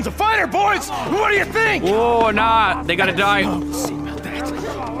 this one's a fighter, boys! What do you think? Whoa, nah, they gotta die. See about that.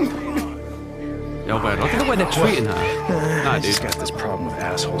 Yo, but look at the way they're treating her. Nah, dude. He's got this problem with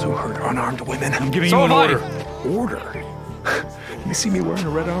assholes who hurt unarmed women. I'm giving you an order. Order? You see me wearing a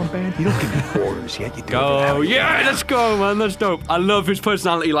red armband? You don't give me orders yet. You do. Go, yeah, let's go, man. That's dope. I love his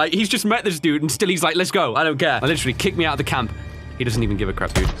personality. Like, he's just met this dude, and still he's like, let's go. I don't care. I literally kicked me out of the camp. He doesn't even give a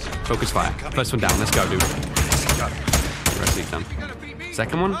crap, dude. Focus fire. First one down. Let's go, dude. rest of these done.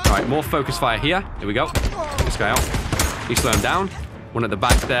 Second one. All right, more focus fire here. Here we go. Take this guy out. You slow him down. One at the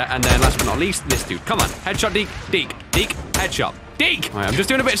back there, and then last but not least, this dude. Come on, headshot, Deke, Deke, Deke, headshot, Deke. All right, I'm just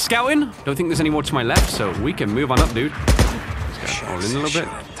doing a bit of scouting. Don't think there's any more to my left, so we can move on up, dude. Let's go all in a little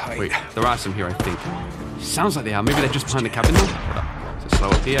bit. Wait, there are some here, I think. Sounds like they are. Maybe they're just behind the cabin though. Hold up. So slow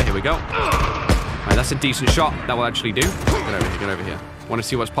up here. Here we go. All right, that's a decent shot. That will actually do. Get over here. Get over here. Want to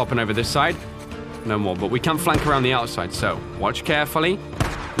see what's popping over this side? No more, but we can flank around the outside. So watch carefully.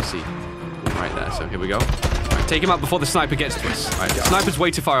 Let's see. Right there. So here we go. Take him out before the sniper gets to us. All right, the sniper's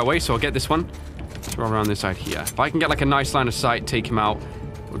way too far away, so I'll get this one. Let's roll around this side here. If I can get like a nice line of sight, take him out,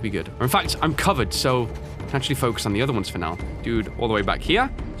 it would be good. Or in fact, I'm covered, so I can actually focus on the other ones for now. Dude, all the way back here.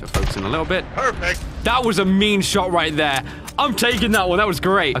 So focusing a little bit. Perfect. That was a mean shot right there. I'm taking that one. That was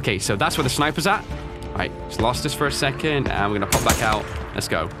great. Okay, so that's where the sniper's at. All right, just lost us for a second, and we're gonna pop back out. Let's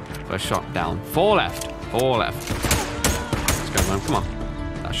go. First shot down. 4 left. 4 left. Let's go, man. Come on.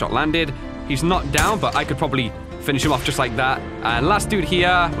 That shot landed. He's not down, but I could probably finish him off just like that. And last dude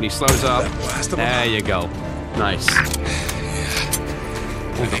here, when he slows up. There you go. Nice. Yeah,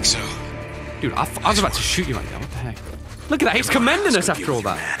 I think so. Dude, I was about to shoot you right there. What the heck? Look at that. He's commending us after all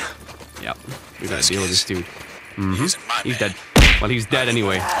that. Yep. We gotta deal with this dude. He's dead. Well, he's dead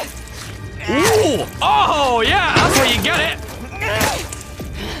anyway. Ooh! Oh, yeah! That's where you get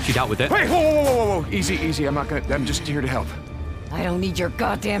it! She dealt with it. Wait, whoa. Easy, easy. I'm just here to help. I don't need your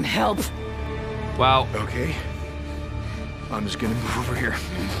goddamn help. Wow. Okay. I'm just gonna move over here.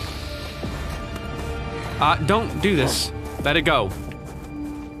 Don't do this. Let it go.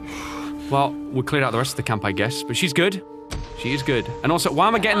 Well, we cleared out the rest of the camp, I guess. But she's good. She is good. And also, why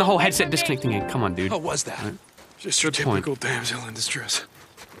am I getting the whole headset disconnecting in? Come on, dude. What was that? Right. Just your typical damsel in distress.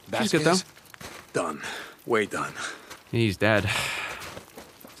 She's good, though. Done. Way done. He's dead.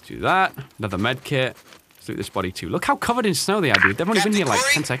 Let's do that. Another med kit. Let's loot this body, too. Look how covered in snow they are, dude. They've only been here like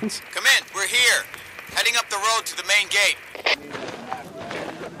 10 seconds. Come in. We're here. Heading up the road to the main gate.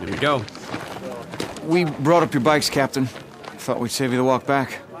 Here we go. We brought up your bikes, Captain. Thought we'd save you the walk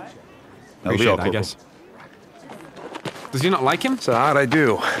back. Appreciate it, I guess. Does he not like him? So how'd I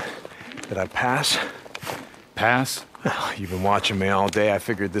do? Did I pass? Pass? Well, you've been watching me all day. I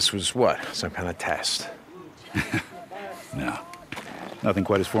figured this was what? Some kind of test. No. Nothing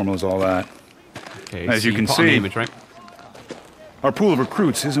quite as formal as all that. Okay, as so you can put on see, the image, right? our pool of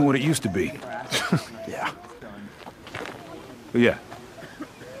recruits isn't what it used to be. Yeah. But yeah,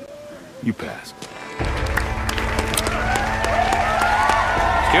 you passed.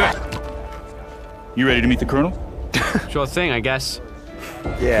 Let's do it. You ready to meet the Colonel? Sure thing, I guess.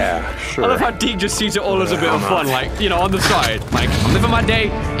 Yeah, sure. I love how Deke just sees it all as a bit of fun, like, you know, on the side. Like, I'm living my day.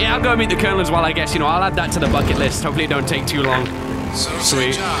 Yeah, I'll go meet the Colonel as well, I guess. You know, I'll add that to the bucket list. Hopefully it don't take too long. So,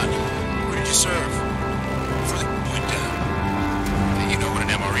 Sweet. John, where did you serve? For the point you know what an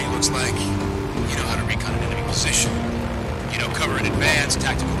MRE looks like. You know how to recon an enemy position. You know, cover in advance,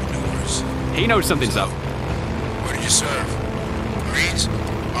 tactical maneuvers. He knows something's up. Where did you serve? Marines?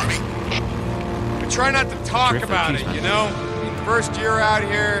 Army? I try not to talk about it, you know? First year out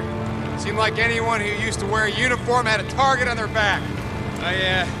here, seemed like anyone who used to wear a uniform had a target on their back.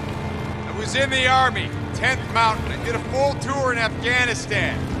 I was in the Army, 10th Mountain. I did a full tour in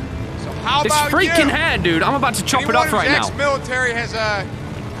Afghanistan. So how this about freaking you? head, dude. I'm about to chop it off right now. Ex-military has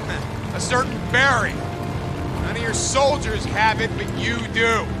a certain bearing. None of your soldiers have it, but you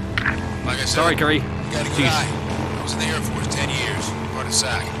do. Like I said, sorry, Curry. You got a good eye. I was in the Air Force 10 years, part of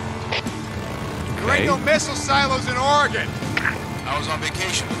SAC. There ain't no missile silos in Oregon. I was on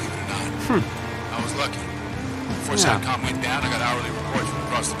vacation, believe it or not. I was lucky. Before SATCOM went down, I got hourly reports from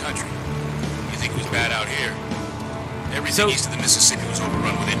across the country. You think it was bad out here? Everything east of the Mississippi was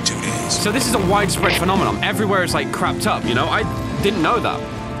overrun within 2 days. So this is a widespread phenomenon. Everywhere it's like crapped up, you know? I didn't know that.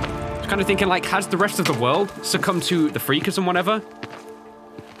 I was kind of thinking, like, has the rest of the world succumbed to the freakers and whatever?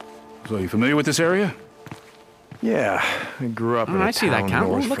 So you familiar with this area? Yeah, I grew up in a I see that town camp.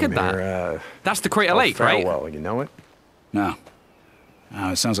 north Look from at that. here, That's the Crater Lake, right? Well, you know it? No.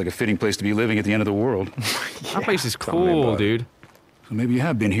 It sounds like a fitting place to be living at the end of the world. That place is cool, dude. So maybe you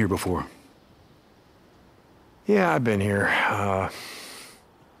have been here before. Yeah, I've been here. A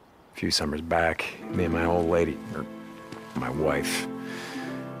few summers back. Me and my old lady, or my wife,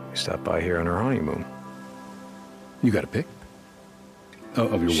 we stopped by here on our honeymoon. You got a pic? Oh,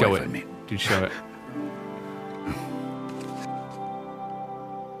 of your show wife, it. I mean. Dude, show it.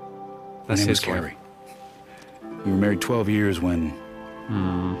 My name was Carrie. We were married 12 years when...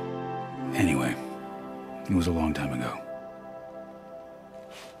 Anyway, it was a long time ago.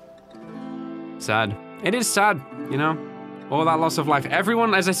 Sad. It is sad, you know? All that loss of life.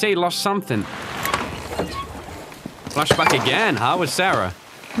 Everyone, as I say, lost something. Flashback again, huh, with Sarah?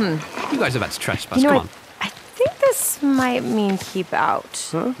 You guys have had to trespass, You know, come on. I think this might mean keep out.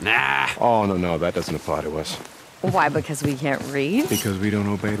 Huh? Nah. Oh, no, that doesn't apply to us. Why, because we can't read? Because we don't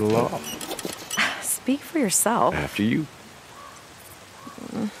obey the law. Speak for yourself. After you.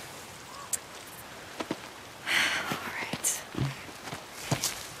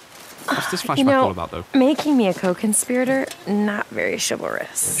 What's this flashback all about, though? Making me a co-conspirator, not very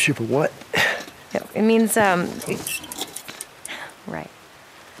chivalrous. Chivalrous what? No, it means, right.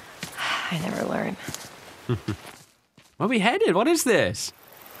 I never learn. Where are we headed? What is this?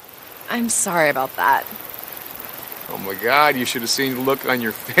 I'm sorry about that. Oh my God, you should have seen the look on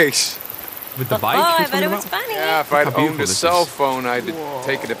your face. With the bike? Oh, I bet it was funny. Yeah, if I'd Look how owned a beautiful cell this is. phone, I'd have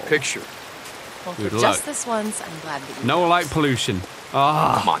taken a picture. Well, Good for luck. just this once, I'm glad that you... No light pollution.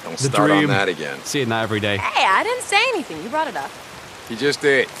 Ah, Come on, don't the start dream. on that again. Seeing that every day. Hey, I didn't say anything. You brought it up. You just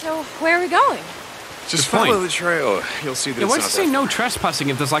did. So, where are we going? Just Good point. follow the trail. You'll see that Yeah, it's why'd not you say that no trespassing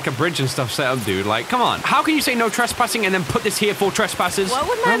if there's like a bridge and stuff set up, dude? Like, come on. How can you say no trespassing and then put this here for trespassers? What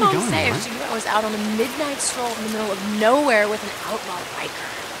would Where my are we mom going, say man? if she knew I was out on a midnight stroll in the middle of nowhere with an outlaw biker?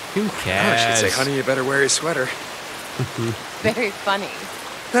 Who Oh, cares? she'd say, honey, you better wear your sweater. Very funny.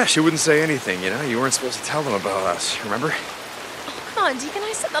 Yeah, she wouldn't say anything, you know? You weren't supposed to tell them about us, remember? Come on, Deacon,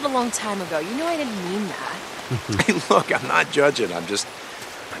 I said that a long time ago. You know I didn't mean that. Hey, look, I'm not judging.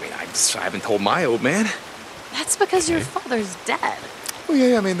 I haven't told my old man. That's because your father's dead. Oh,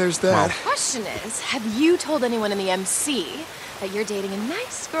 yeah, I mean, there's that. The question is, have you told anyone in the MC that you're dating a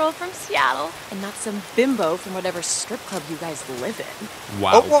nice girl from Seattle and not some bimbo from whatever strip club you guys live in?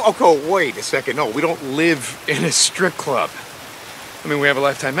 Wow. Oh, wait a second. No, we don't live in a strip club. I mean, we have a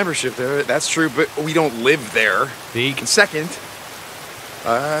lifetime membership there. That's true, but we don't live there. And second,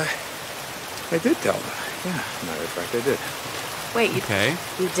 I did tell them. Yeah, matter of fact, I did. Wait, you did?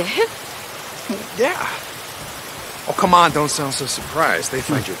 Yeah. Oh, come on, don't sound so surprised. They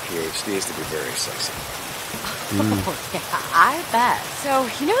find your PhDs to be very sexy. Oh, yeah, I bet. So,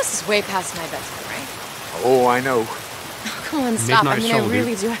 you know this is way past my bedtime, right? Oh, I know. Oh, come on, stop. Midnight I mean, stroll, I dude.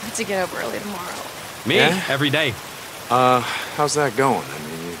 really do have to get up early tomorrow. Me? Yeah? Every day. How's that going? I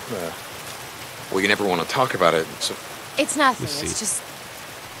mean, you never want to talk about it, so... It's nothing. Let's see. It's just...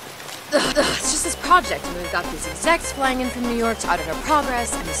 It's just this project, and we've got these execs flying in from New York to audit our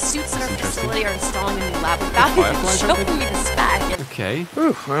progress, and the suits at our facility are installing a new lab without even Fireflies are showing me the spec. And Okay.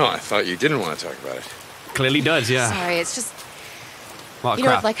 Ooh, well, I thought you didn't want to talk about it. Clearly does, yeah. sorry, it's just... What You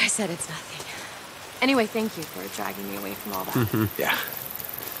know, crap. like I said, it's nothing. Anyway, thank you for dragging me away from all that. Yeah,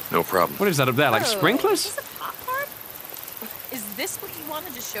 no problem. What is that up there? Like Oh, sprinklers? Is this a pop tart? Is this what you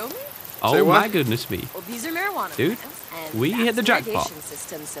wanted to show me? Oh my goodness me. Well, these are marijuana Dude, plants, and we that's hit the jackpot. irrigation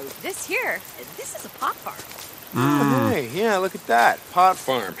system, so this here, this is a pot farm. Oh, hey, yeah, look at that. Pot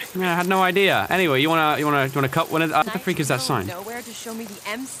farm. Yeah, I had no idea. Anyway, you wanna cut one of what the freak is that sign? Nowhere to show me the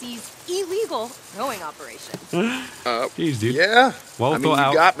MC's illegal growing operation. Jeez, dude. Yeah. Well I mean, thought you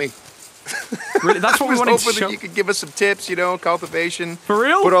out. got me. Really? That's what I we was wanted to hoping show. that you could give us some tips, you know, cultivation. For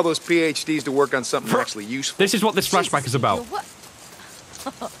real? Put all those PhDs to work on something actually useful. This is what this flashback is about. What?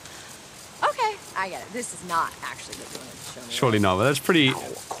 Okay, I get it. This is not actually what you wanted to show me. Surely not, but that's pretty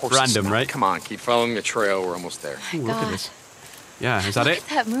Of course random, it's not. right? Come on, keep following the trail. We're almost there. Ooh, look at God. this. Yeah, is that Look it? at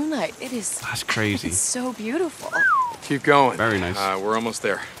that moonlight. It is. That's crazy. It's so beautiful. Keep going. Very nice. We're almost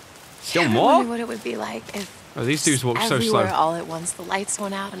there. Still I more? wonder what it would be like if Oh, these dudes walk so everywhere slow. all at once the lights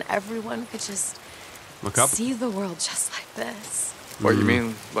went out and everyone could just Look up. see the world just like this. What, you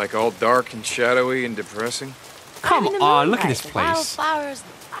mean like all dark and shadowy and depressing? Come I mean, the on, look at moonlight, this the place. Wildflowers, the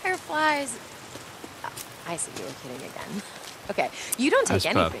fireflies. Oh, I see you were kidding again. Okay, you don't take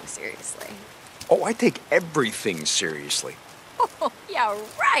As per. anything seriously. Oh, I take everything seriously. Oh, yeah,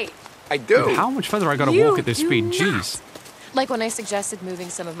 right. I do. Dude, how much further I gotta You walk at this do speed? not. Jeez. Like when I suggested moving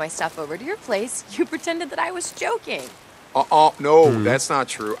some of my stuff over to your place, you pretended that I was joking. No, that's not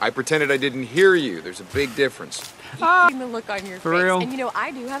true. I pretended I didn't hear you. There's a big difference. Seeing the look on your For face. real? And you know,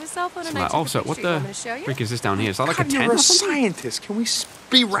 I do have a cell phone, and I Like, took also, a what picture. You want the me to show you? freak is this down here? Is that like a God, tent you're or a something? scientist. Can we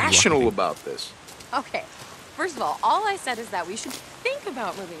be rational about this? Okay. First of all I said is that we should think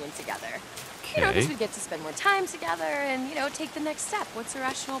about moving in together. You know, Okay. because we get to spend more time together and, you know, take the next step. What's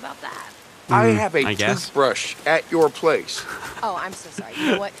irrational about that? I have a I guess. toothbrush at your place. Oh, I'm so sorry.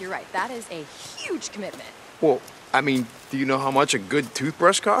 You know what? You're right. That is a huge commitment. Well, I mean, do you know how much a good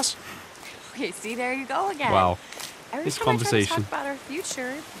toothbrush costs? Okay, see, there you go again. Wow. Every This time I conversation. try to talk about our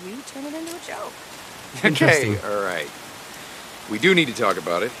future, we turn it into a joke. Interesting. Okay, all right. We do need to talk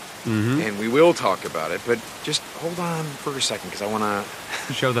about it, Mm-hmm. and we will talk about it, but just hold on for a second, because I want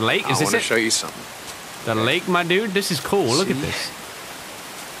to... Show the lake? Is I this want to it? show you something. The lake, my dude? This is cool. Look at See? this.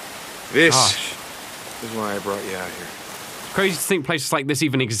 This Gosh. This is why I brought you out here. Crazy to think places like this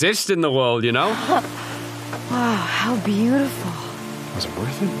even exist in the world, you know? Wow, how beautiful. Was it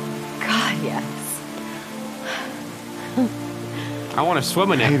worth it? God, yes. I want to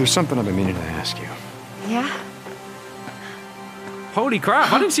swim in it. Hey, there's something I've been meaning to ask you. Yeah? Holy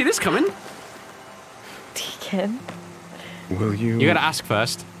crap, I didn't see this coming. Deacon. Will you... You gotta ask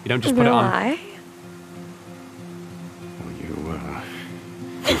first. You don't just put it on. Why? Will you,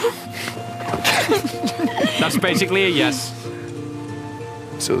 That's basically a yes.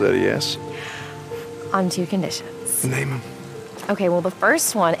 So that a yes? On 2 conditions. Name them. Okay, well, the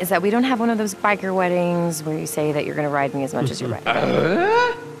first one is that we don't have one of those biker weddings where you say that you're going to ride me as much as you're riding.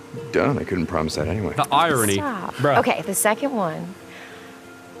 Done. I couldn't promise that anyway. The irony. Stop. Bruh. Okay, the second one.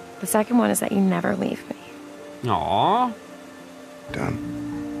 The second one is that you never leave me. Aww. Done.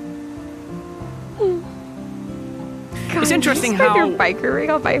 God, It's interesting you just how... your biker ring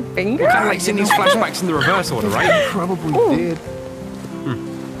on my finger? Kind of like seeing these flashbacks in the reverse order, right? Probably did.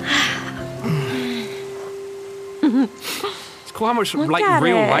 It's cool how much Look like at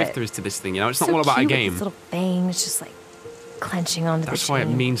real it. life there is to this thing, you know? It's not So all about a cute with game. This little thing is just like clenching onto That's the why it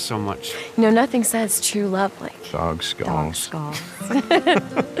chain. means so much. You know, nothing says true love like Dog skulls. dog skulls.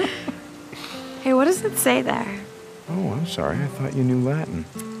 Hey, what does it say there? Oh, I'm sorry. I thought you knew Latin.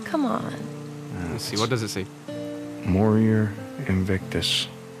 Come on. Let's see, what does it say? Morior Invictus.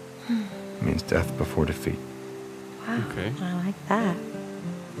 Means death before defeat. Wow. Okay. I like that.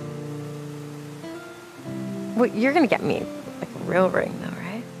 Well, you're gonna get me like a real ring,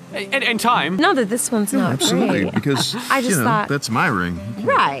 though, right? In time. No, that this one's not Absolutely, great. because I just thought that's my ring.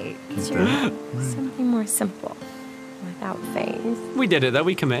 right. 'Cause you're something more simple, without fangs. We did it though,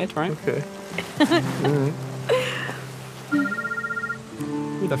 we committed, right? Okay.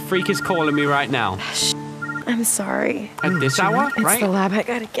 Who the freak is calling me right now? I'm sorry. At this hour, It's right? the lab. I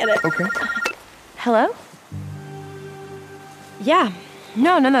gotta get it. Okay. Hello? Yeah.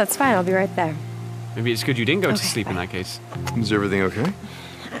 No, it's fine. I'll be right there. Maybe it's good you didn't go to sleep in that case. Is everything okay?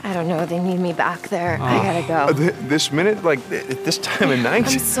 I don't know. They need me back there. I gotta go. This minute? Like, at this time of night?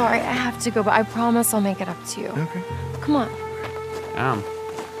 I'm sorry. I have to go, but I promise I'll make it up to you. Okay. Come on. Damn.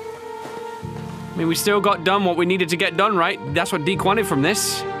 I mean, we still got done what we needed to get done, right? That's what Deke wanted from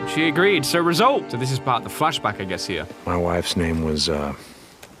this. She agreed, so result. So this is part of the flashback, I guess, here. My wife's name was,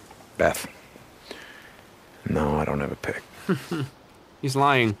 Beth. No, I don't have a pick. He's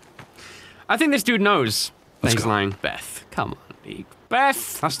lying. I think this dude knows that Let's he's go. lying. Beth, come on, Deke.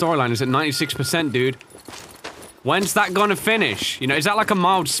 Beth! That storyline is at 96%, dude. When's that gonna finish? You know, is that like a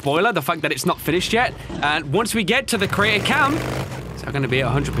mild spoiler, the fact that it's not finished yet? And once we get to the creator camp, is that gonna be at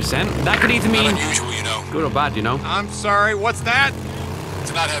 100%? That could either mean unusual, you know. good or bad, you know? I'm sorry, what's that?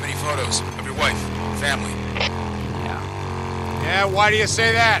 To not have any photos of your wife, family. Yeah, why do you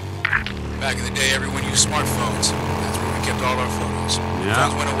say that? Back in the day, everyone used smartphones. That's where we kept all our photos. Yeah.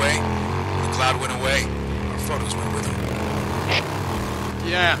 Phones went away, when the cloud went away, our photos went with them.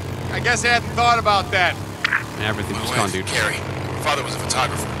 Yeah, I guess I hadn't thought about that. Everything's My just gone, wife, dude. Carrie. My father was a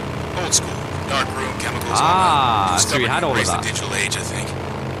photographer. Old school. Dark room, chemicals, Ah, all that. so you had all of Embraced that. the digital age, I think.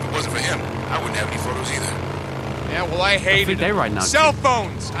 If it wasn't for him, I wouldn't have any photos either. Yeah, well, I hated they right now, cell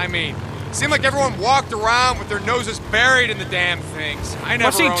phones, I mean. Seemed like everyone walked around with their noses buried in the damn things. I never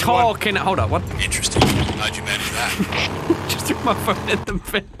What's he owned talking? Hold up, what? Interesting. How'd you manage that? Just threw my phone in the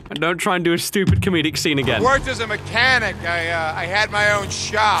bin. And don't try and do a stupid comedic scene again. Worked as a mechanic. I had my own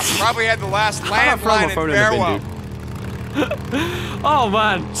shop. Probably had the last I'll throw my landline in phone in Farewell. the bin, dude. Oh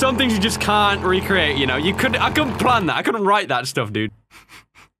man, some things you just can't recreate, you know. I couldn't plan that. I couldn't write that stuff, dude.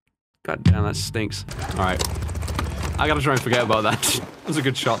 God damn, that stinks. Alright. I gotta try and forget about that. That was a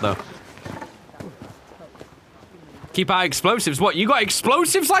good shot though. Keep out explosives. What, you got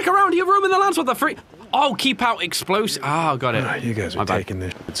explosives like around your room in the lands? What the freak? Oh, keep out explosives. Oh, got it. You guys My are bad. taking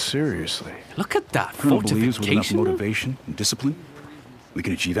this seriously. Look at that. Colonel believes with enough Fortification. motivation and discipline, we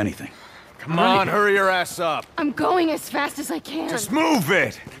can achieve anything. Come on, hurry your ass up. I'm going as fast as I can. Just move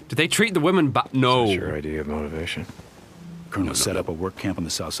it. Did they treat the women back? No. What's your idea of motivation? Colonel set up a work camp on the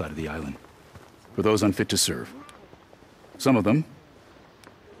south side of the island for those unfit to serve. Some of them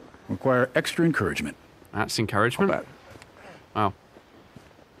require extra encouragement. That's encouragement? Wow.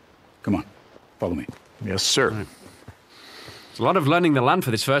 Come on, follow me. Yes, sir. Right. There's a lot of learning the land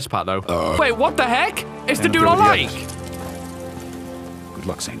for this first part, though. Wait, what the heck? It's the And dude go I with the like. others. Good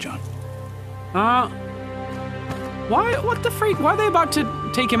luck, St. John. Why? What the freak? Why are they about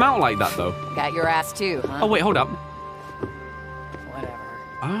to take him out like that, though? Got your ass too, huh? Oh, wait, hold up. Whatever.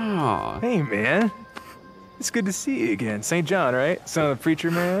 Ah. Hey, man. It's good to see you again. St. John, right? Son of the preacher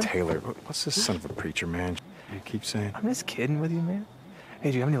man? Taylor, what's this son of a preacher man you keep saying? I'm just kidding with you, man.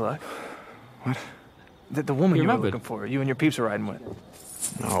 Hey, do you have any luck? What? The woman you were looking for, you and your peeps are riding with.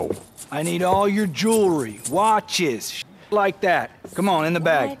 No. I need all your jewelry, watches, like that. Come on, in the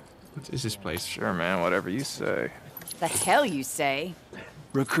bag. What is this place? Sure, man, whatever you say. The hell you say?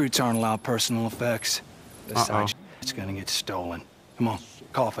 Recruits aren't allowed personal effects. Besides, it's gonna get stolen. Come on,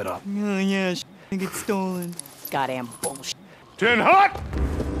 cough it up. Yeah, gonna get stolen. Goddamn bullshit. Tin Hut!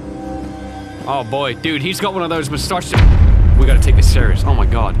 Oh boy, dude, he's got one of those moustaches. We gotta take this serious. Oh my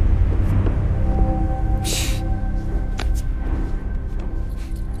god.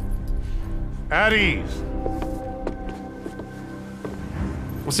 At ease.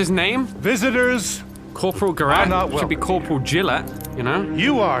 What's his name? Visitors. Corporal Garrett. Should be Corporal Gillette, you know?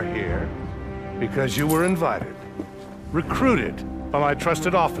 You are here because you were invited, recruited by my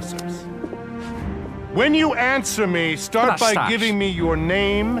trusted officers. When you answer me, start by giving me your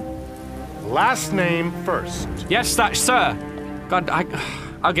name, last name first. Yes, sir. God,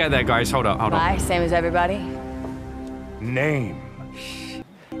 I'll get there, guys. Hold up, hold Bye, same as everybody. Name.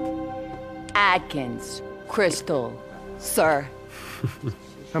 Adkins. Crystal. Sir.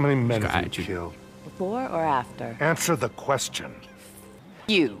 How many men have you killed? Before or after? Answer the question.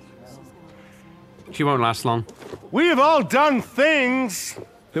 You. She won't last long. We have all done things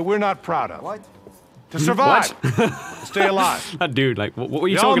that we're not proud of. What? To survive. To stay alive. That dude, like, what were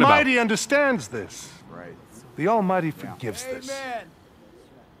you talking about? The Almighty understands this. Right. The Almighty forgives this.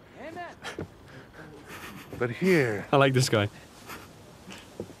 Amen. But here... I like this guy.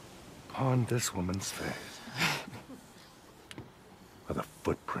 On this woman's face are the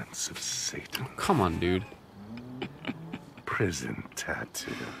footprints of Satan. Come on, dude. Prison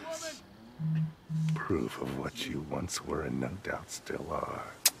tattoos. Proof of what you once were and no doubt still are.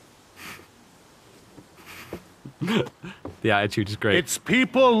 The attitude is great. It's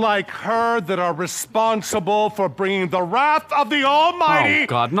people like her that are responsible for bringing the wrath of the Almighty oh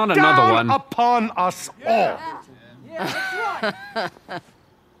God, not another one. Upon us all.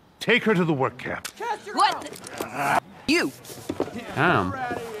 Take her to the work camp. What? You. Damn.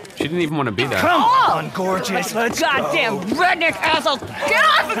 She didn't even want to be there. Come on, gorgeous. Let's Goddamn redneck assholes. Get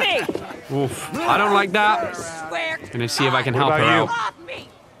off of me! Oof. I don't like that. Gonna see if I can help her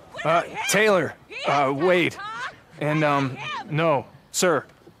out. Taylor. Wade. And, no, sir.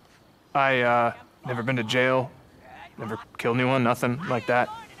 I, never been to jail. Never killed anyone, nothing like that.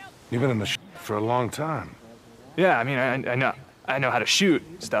 You've been in the for a long time. Yeah, I mean, I know how to shoot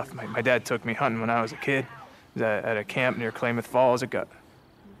stuff. My dad took me hunting when I was a kid. At a camp near Klamath Falls.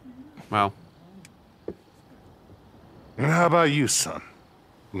 Wow. And how about you, son?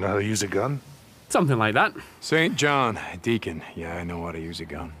 You know how to use a gun? Something like that. St. John, Deacon. Yeah, I know how to use a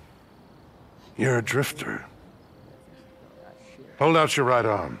gun. You're a drifter. Hold out your right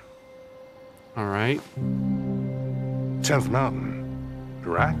arm. All right. 10th Mountain.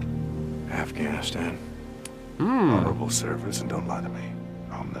 Iraq? Afghanistan. Honorable service, and don't lie to me.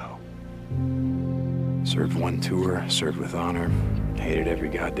 I'll know. Served one tour, served with honor. Hated every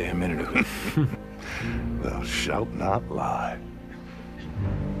goddamn minute of it. Thou shalt not lie.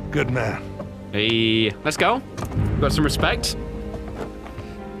 Good man. Hey, let's go. We got some respect.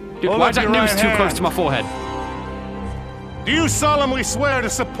 Dude, Hold why is that noose too hand. close to my forehead? Do you solemnly swear to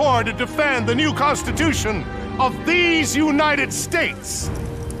support and defend the new Constitution of these United States?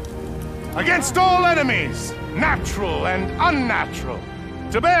 Against all enemies, natural and unnatural,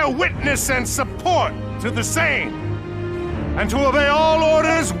 to bear witness and support to the same, and to obey all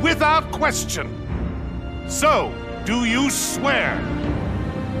orders without question. So, do you swear?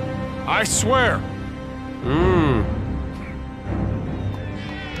 I swear.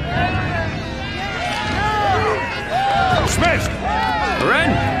 Smith! We're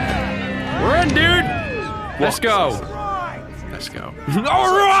in! We're in, dude! Let's go. Let's go.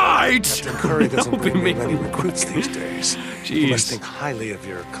 All right! Captain Curry doesn't Helping bring me. in many recruits these days. Jeez. You must think highly of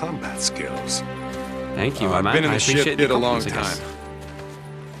your combat skills. Thank you, my I've man. been in I the appreciate ship the a long compliments, I guess.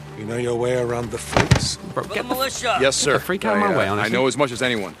 time. You know your way around the freaks? Bro, get the militia. Yes, sir. the freak out of my way, honestly. I know as much as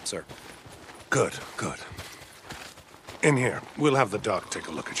anyone, sir. Good, good. In here. We'll have the doc take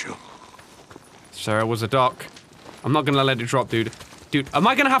a look at you. Sir, it was a doc. I'm not gonna let it drop, dude. Dude, am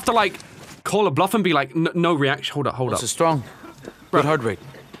I gonna have to, like, call a bluff and be like, no reaction? Hold up. This is strong. Good heart rate.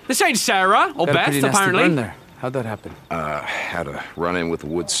 This ain't Sarah, or Got a Beth, pretty nasty apparently. burn there. How'd that happen? Had a run-in with a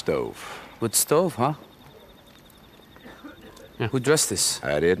wood stove. Wood stove, huh? Yeah. Who dressed this?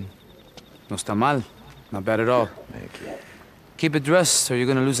 I did. No está mal. Not bad at all. Thank you. Keep it dressed or you're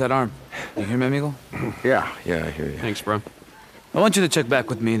gonna lose that arm. You hear me, amigo? Yeah, I hear you. Thanks, bro. I want you to check back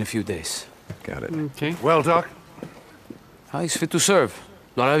with me in a few days. Got it. Okay. Well, Doc? He's fit to serve.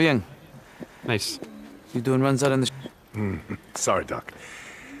 Lo hará bien. Nice. You doing runs out in the... Sorry, Doc.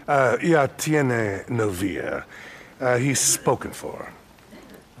 Ya tiene novia. He's spoken for.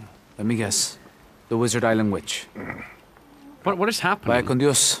 Let me guess. The Wizard Island Witch. What is happening? Vaya con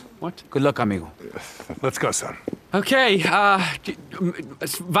Dios. What? Good luck, amigo. Let's go, son. Okay,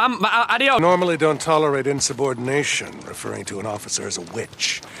 adios. Normally don't tolerate insubordination, referring to an officer as a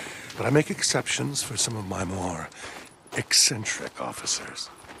witch. But I make exceptions for some of my more eccentric officers.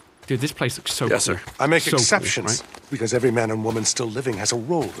 Dude, this place looks so Yes, cool. sir. I make So exceptions cool, right? because every man and woman still living has a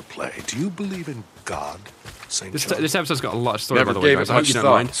role to play. Do you believe in God, St. John? This episode's got a lot of story, Never by the way, gave guys. it I hope much you don't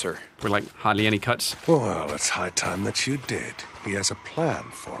thought, mind. sir. We're like hardly any cuts. Well, it's high time that you did. He has a plan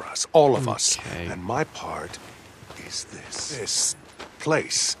for us, all of us. And my part is this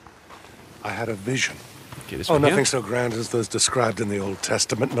place. I had a vision. Okay, this Oh, one nothing here. so grand as those described in the Old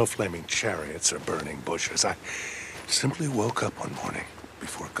Testament. No flaming chariots or burning bushes. I simply woke up one morning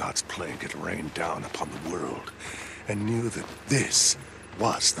before God's plague had rained down upon the world and knew that this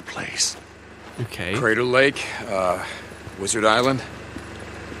was the place. Okay. Crater Lake, Wizard Island.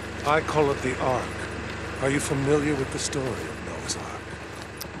 I call it the Ark. Are you familiar with the story of Noah's Ark?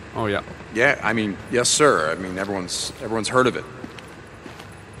 Oh, yeah. Yeah, I mean, yes, sir. I mean, everyone's heard of it.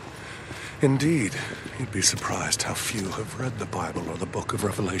 Indeed. You'd be surprised how few have read the Bible or the Book of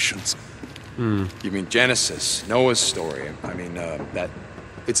Revelations. You mean Genesis, Noah's story? I mean,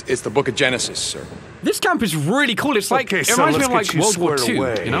 it's the Book of Genesis, sir. This camp is really cool. It's like, Okay, it son, reminds me of let's like get you World War squared II,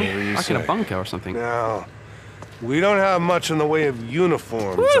 away. you know? What do you Like in a say? bunker or something. Now, we don't have much in the way of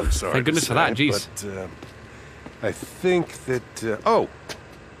uniforms, Woo! I'm sorry Thank goodness to for that, say, jeez. But I think that, oh,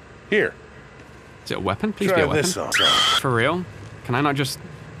 here. Is it a weapon? Please Try be a weapon. this on. For real? Can I not just...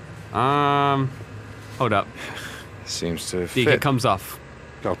 Hold up. Seems to Deke, fit. it comes off.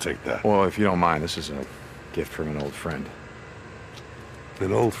 I'll take that. Well, if you don't mind, this is a gift from an old friend.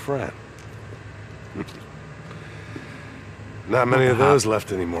 An old friend. Not many of those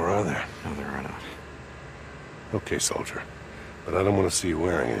left anymore, are there? No, there are not. Okay, soldier. But I don't want to see you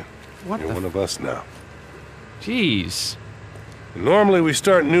wearing it. What You're the one of us now. Jeez. Normally we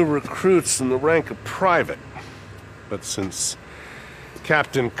start new recruits in the rank of private. But since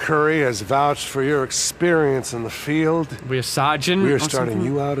Captain Curry has vouched for your experience in the field, we're a sergeant. We are or starting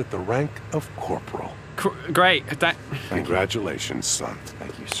something? you out at the rank of corporal. Great. Congratulations, son.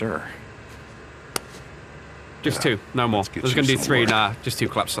 Thank you, sir. Just two, no more. I was gonna do three. Nah, just two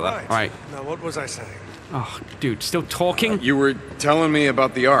claps for that. All right. Now, what was I saying? Oh, dude, still talking? You were telling me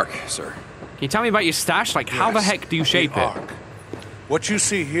about the Ark, sir. Can you tell me about your stash? Like, how the heck do you shape it? Ark. What you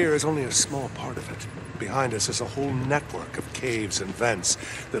see here is only a small part of it. Behind us is a whole network of caves and vents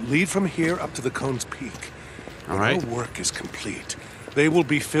that lead from here up to the cone's peak. When our work is complete, they will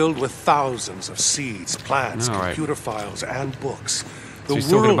be filled with thousands of seeds, plants, computer files, and books. So he's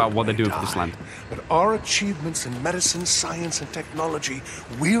talking about what they're doing for this land. But our achievements in medicine, science, and technology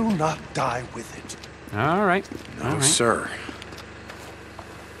will not die with it. All right. No, sir.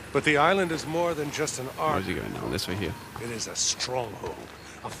 But the island is more than just an ark. Where's he going now? This way here. It is a stronghold,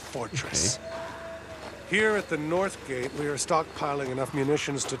 a fortress. Here at the North Gate, we are stockpiling enough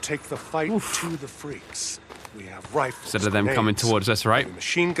munitions to take the fight to the freaks. We have rifles, Instead of them coming grenades, towards us, right?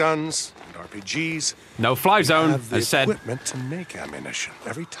 machine guns, and RPGs. No fly zone, We have the as said. equipment to make ammunition,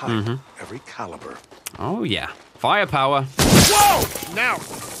 every type, every caliber. Oh, yeah. Firepower. Whoa! Now!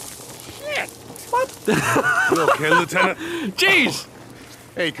 Shit! What? You okay, Lieutenant? Jeez!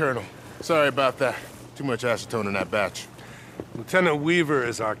 Hey, Colonel. Sorry about that. Too much acetone in that batch. Lieutenant Weaver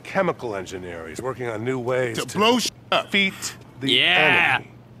is our chemical engineer. He's working on new ways to blow defeat the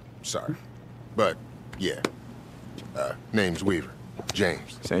enemy. Sorry. But, yeah. Name's Weaver.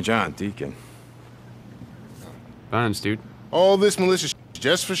 James. St. John, Deacon. Burns, dude. All this militia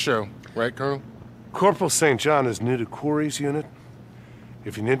just for show. Right, Colonel? Corporal St. John is new to Quarry's unit.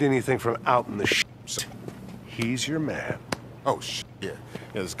 If you need anything from out in the he's your man. Oh, yeah.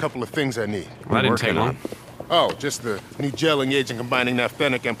 There's a couple of things I need. Well, that didn't take long. Oh, just the new gelling agent combining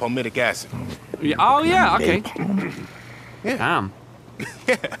naphthenic and palmitic acid. Yeah. Oh, yeah, okay. Yeah. Damn.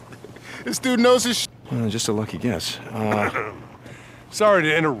 Yeah. This dude knows his Just a lucky guess. Sorry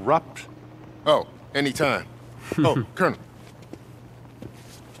to interrupt. Oh, anytime. Oh, Colonel.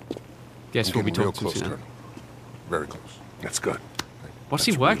 Yes, we'll be real talking close, to you now. Colonel. Very close. That's good. What's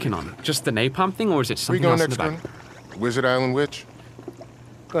he working on? Just the napalm thing, or is it Where you something going else in next, the back? Colonel? Wizard Island Witch?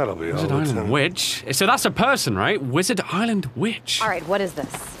 That'll be Wizard Island Witch? So that's a person, right? Wizard Island Witch. All right, what is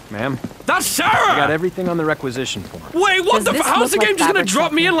this? Ma'am? That's Sarah! I got everything on the requisition form. Wait, what Does the this how's the look game like just gonna fabric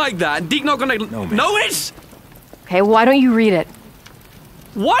drop me in softener? like that? And Deke not gonna know it? Okay, why don't you read it?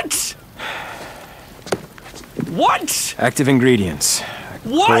 What? What? Active ingredients.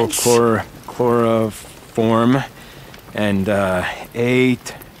 What? Chloroform and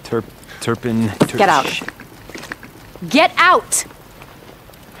Get out. Get out!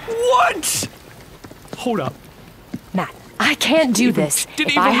 What? Hold up. Matt, I can't do this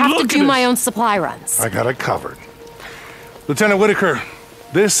if I have to do my own supply runs. I got it covered. Lieutenant Whitaker,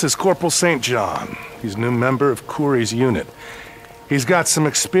 this is Corporal St. John. He's a new member of Kouri's unit. He's got some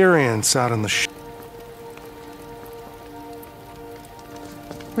experience out in the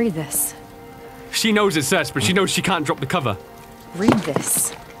Read this. She knows it's us, but she knows she can't drop the cover. Read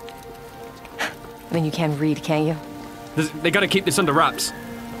this. I mean, you can read, can't you? They gotta keep this under wraps.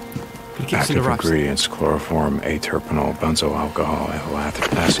 Active ingredients: chloroform, aterpenol, benzoyl alcohol, ethyl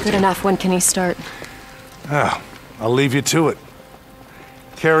acetate. Good enough. When can he start? Ah, I'll leave you to it.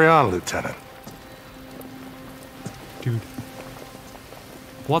 Carry on, Lieutenant. Dude.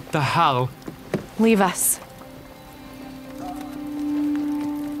 What the hell? Leave us.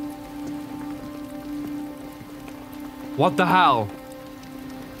 What the hell?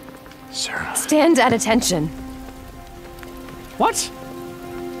 Sarah. Stand at attention. What?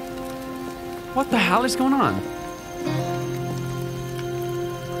 What the hell is going on?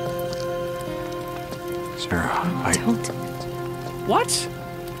 Sarah, Don't. What?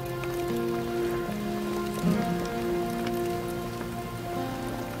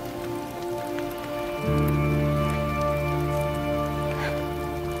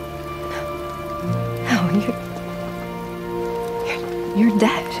 You're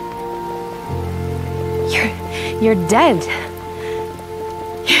dead. You're dead.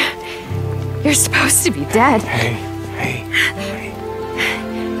 You're supposed to be dead. Hey.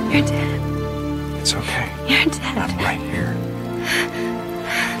 You're dead. It's okay. You're dead. I'm right here.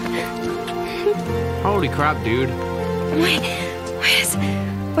 Holy crap, dude.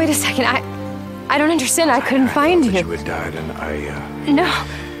 Wait a second. I don't understand. I couldn't find you. You had died, and No,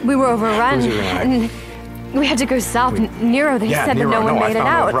 we were overrun. And we had to go south. Nero, they said that no one made it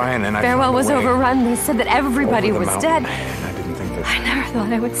out. Farewell was overrun. They said that everybody was dead. I didn't think that I never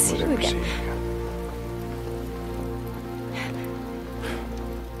thought I would see you again.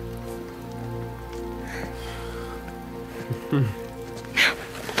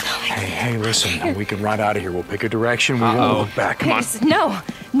 Hey, listen, we can ride out of here. We'll pick a direction. We won't look back. Come on.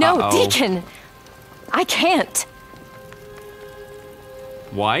 No, Deacon. I can't.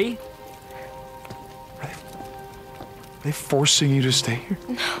 Why? Are they forcing you to stay here?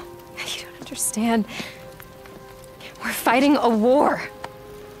 No, you don't understand. We're fighting a war.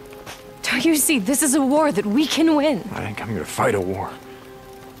 Don't you see? This is a war that we can win. I didn't come here to fight a war.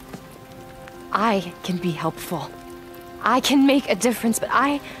 I can be helpful. I can make a difference, but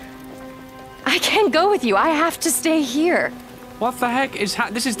I can't go with you. I have to stay here. What the heck is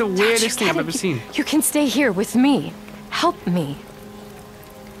this is the weirdest thing I've ever seen. You can stay here with me. Help me.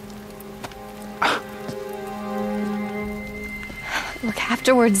 Look,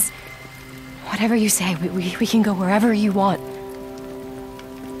 afterwards, whatever you say, we can go wherever you want.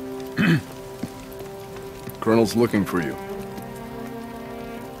 Colonel's looking for you.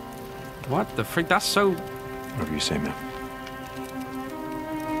 What the frick? That's so... Whatever you say, man.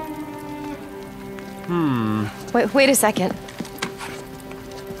 Wait a second.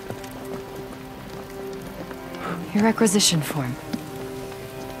 Your requisition form.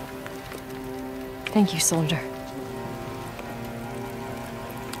 Thank you, soldier.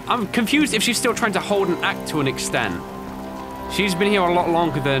 I'm confused if she's still trying to hold an act to an extent. She's been here a lot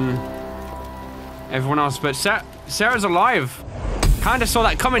longer than everyone else, but Sarah's alive. Kinda saw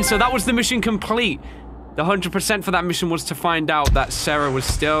that coming, so that was the mission complete. The 100% for that mission was to find out that Sarah was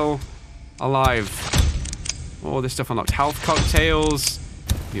still alive. All this stuff unlocked. Health cocktails.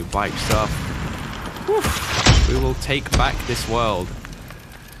 New bike stuff. Whew. We will take back this world.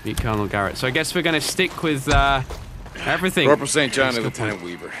 Meet Colonel Garrett. So I guess we're gonna stick with everything. Corporal St. John to Lieutenant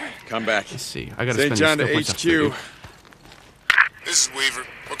Weaver. Come back. Let's see. I gotta St. John to HQ. This is Weaver.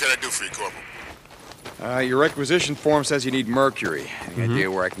 What can I do for you, Corporal? Your requisition form says you need mercury. Any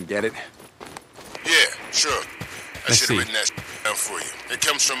idea where I can get it? Yeah, sure. I should have written that down for you. It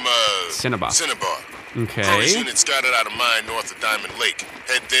comes from, Cinnabar. Okay. Kouri's unit scouted out a mine north of Diamond Lake.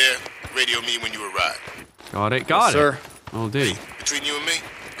 Head there, radio me when you arrive. Got it, sir. Will do. Between you and me,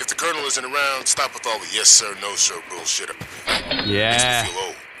 if the Colonel isn't around, stop with all the yes sir, no sir bullshit. Yeah. Makes me feel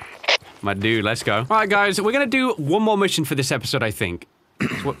old. My dude, let's go. All right, guys, we're gonna do one more mission for this episode, I think.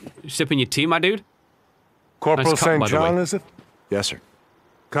 What, sipping your tea, my dude? Corporal Nice cut, St. by the John, way. is it? Yes, sir.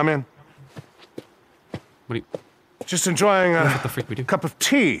 Come in. What do you... Just enjoying What the freak we do? cup of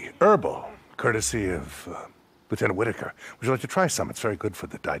tea, herbal, courtesy of Lieutenant Whitaker. Would you like to try some? It's very good for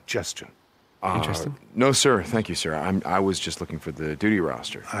the digestion. Interesting. No, sir. Thank you, sir. I was just looking for the duty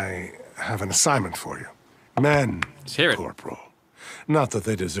roster. I have an assignment for you. Men, Let's hear it. Corporal. Not that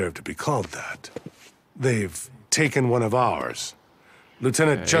they deserve to be called that. They've taken one of ours.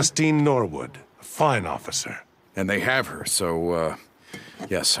 Lieutenant Justine Norwood, a fine officer. And they have her, so,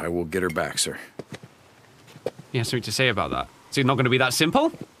 yes, I will get her back, sir. He has something to say about that. Is it not going to be that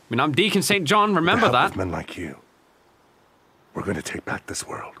simple? I mean, I'm Deacon St. John, remember The help that? of men like you, we're going to take back this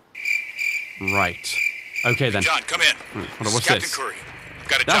world. Right. Okay, then. John, come in. What's Captain this? Curry.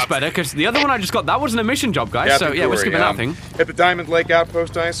 Got a That's job better, because the other one I just got, that wasn't a mission job, guys. Captain So, yeah, we're Corey, skipping that thing. At the Diamond Lake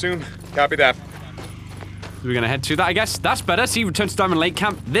outpost, I assume? Copy that. We're going to head to that, I guess. That's better. See, return to Diamond Lake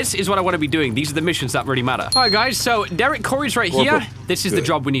Camp. This is what I want to be doing. These are the missions that really matter. All right, guys, so Derek Corey's right here. This is the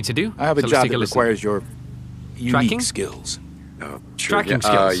job we need to do. I have a So let's job take that listen. requires your unique Tracking? skills. Tracking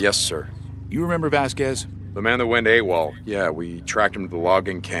skills. Yes, sir. You remember Vasquez? The man that went AWOL. Yeah, we tracked him to the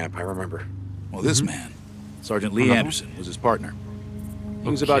logging camp. I remember. Well, this man, Sergeant Lee Anderson, was his partner. He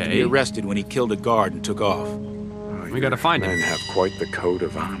was about to be arrested when he killed a guard and took off. We gotta find him. Men have quite the code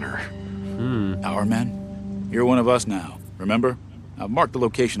of honor. Our men? You're one of us now, remember? I've marked the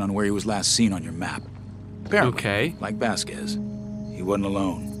location on where he was last seen on your map. Apparently, like Vasquez, he wasn't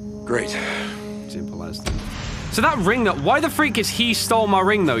alone. Great. Simple as that. So that ring, why the freak is he stole my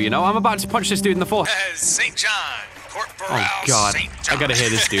ring, though, you know? I'm about to punch this dude in the forehead. St. John, Corporal Oh, God. St. John. I gotta hear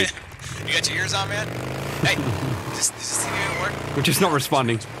this dude. You got your ears on, man? Hey, does this thing even work? We're just not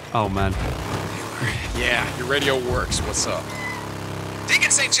responding. Oh, man. Yeah, your radio works. What's up?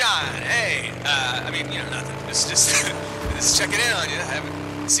 Deacon St. John, hey. I mean, nothing. Just checking in on you. I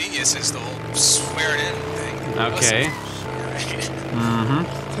haven't seen you since the whole swearing in thing. Okay.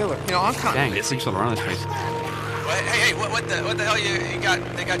 Taylor, I'm kind Dang, of it busy. freaks all around this place. Hey, what the hell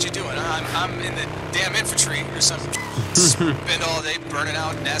they got you doing? I'm in the damn infantry or something. Spend all day burning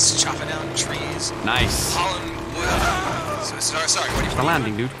out nests, chopping down trees. Nice. Hauling wood. Sorry, what are you The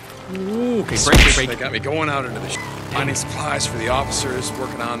landing, dude. Ooh, okay, break. They got me going out into the finding supplies for the officers,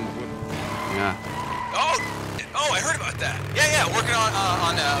 working on... Yeah. Oh, I heard about that. Yeah, working on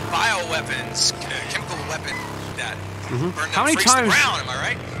bioweapons, chemical weapon that burn them How many freaks to the times ground, am I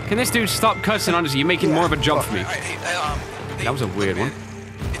right? can this dude stop cussing? Honestly, you're making more of a job for me. That was a weird one.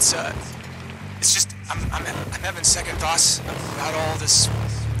 It's just I'm having second thoughts about all this.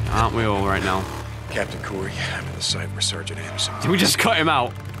 Aren't we all right now? Captain Corey, I'm at the site where Sergeant Anderson... Did we just cut him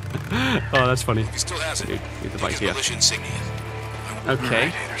out? Oh, that's funny. He still has it. Dude, leave the bike here. Militia insignia. Okay.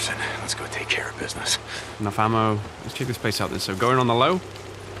 Right, Anderson, let's go take care of business. Enough ammo. Let's check this place out then. So going on the low.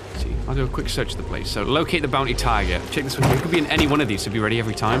 Let's see, I'll do a quick search of the place. So locate the bounty target. Check this one here. It could be in any one of these, so be ready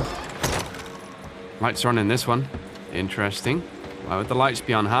every time. Lights are on in this one. Interesting. Why would the lights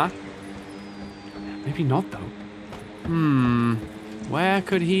be on, huh? Maybe not, though. Where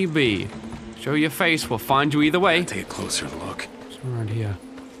could he be? Show your face, we'll find you either way. Take a closer look. Somewhere around here.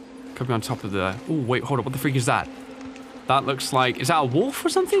 Could be on top of the... Oh, wait, hold up. What the freak is that? That looks like... Is that a wolf or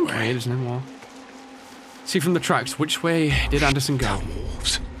something? Wait, there's no more. See from the tracks, which way did Anderson go?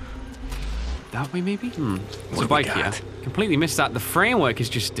 Wolves. That way, maybe? There's a bike here. Completely missed that. The framework is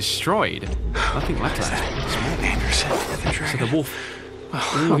just destroyed. Nothing left of that. Anderson, So the wolf...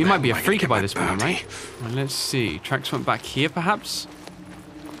 Ooh, he might be a freaker by this point, right? Well, let's see. Tracks went back here, perhaps?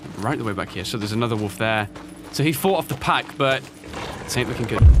 Right the way back here. So there's another wolf there. So he fought off the pack, but this ain't looking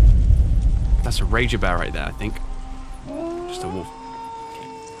good. That's a rager bear right there, I think. Just a wolf.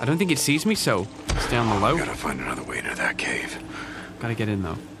 I don't think it sees me, so stay on the low. Gotta find another way into that cave. Gotta get in,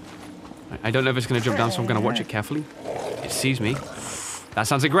 though. I don't know if it's gonna jump down, so I'm gonna watch it carefully. It sees me. That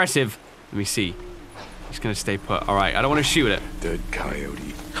sounds aggressive. Let me see. He's gonna stay put. All right, I don't want to shoot it. Dead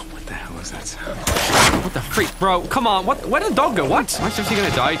coyote. What the hell is that sound? What the freak, bro? Come on. What? Where did the dog go? What? Am I seriously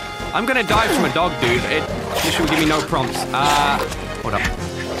gonna die? I'm gonna die from a dog, dude. This should give me no prompts. Hold up.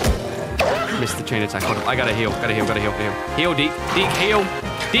 Missed the chain attack. Hold up. I gotta heal. Gotta heal. Heal, Deke. Deke, heal.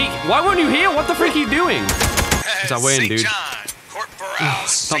 Deke, why won't you heal? What the freak are you doing? Because I win, dude.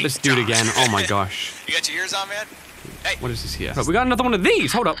 Not this dude again. Oh my gosh. You got your ears on, man? Hey. What is this here? Oh, we got another one of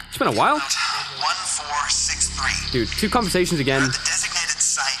these. Hold up. It's been a while. 1463. Dude, 2 conversations again. The designated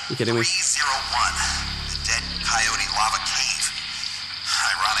site. You kidding me? 301. The Dead Coyote Lava Cave.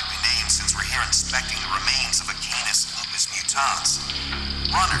 Ironically named since we're here inspecting the remains of a Canis lupus mutans.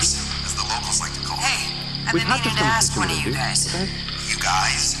 Runners, as the locals like to call them. Hey, I've been meaning to ask one of you guys. You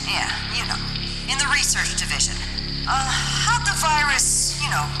guys? Yeah, you know. In the research division. How'd the virus,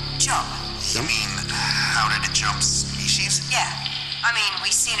 jump? You mean, how did it jump species? Yeah. I mean, we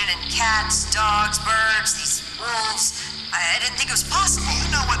seen it in cats, dogs, birds, these wolves. I didn't think it was possible. Do you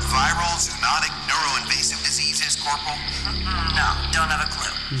know what viral zoonotic neuroinvasive disease is, Corporal? No, don't have a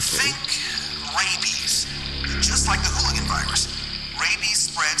clue. Think rabies. Just like the hooligan virus. Rabies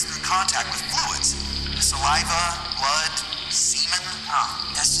spreads through contact with fluids. Saliva, blood, semen.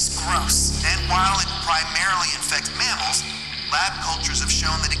 That's just gross. And while it primarily infects mammals, lab cultures have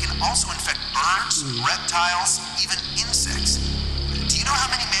shown that it can also infect birds, reptiles, even insects. Do you know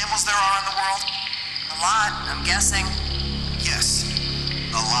how many mammals there are in the world? A lot, I'm guessing. Yes,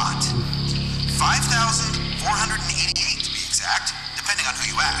 a lot. 5,488 to be exact, depending on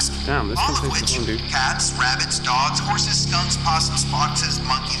who you ask. Damn, this all of which, cats, rabbits, dogs, horses, skunks, possums, foxes,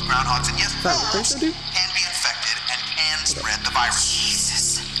 monkeys, groundhogs, and yes, wolves, can be infected and can spread the virus.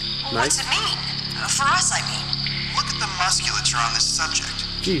 Jesus. Nice. What's it mean? For us, I mean. Look at the musculature on this subject.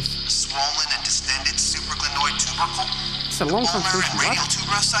 Jeez. Swollen and distended supraglenoid tubercle. It's a long conversation. Radial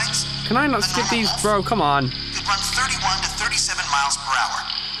tuberocytes. Can I not skip these, bro? Come on. Could run 31 to 37 miles per hour.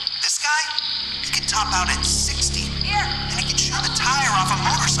 This guy, he could top out at 60. Yeah. And he could chew the tire off a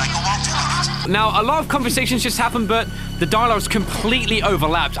motorcycle while doing it. Now, a lot of conversations just happened, but the dialogues completely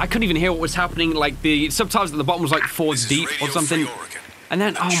overlapped. I couldn't even hear what was happening. Like, the subtitles at the bottom was like 4 deep or something. And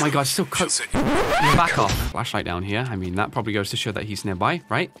then, oh my god, still cut. Back off. Flashlight down here. I mean, that probably goes to show that he's nearby,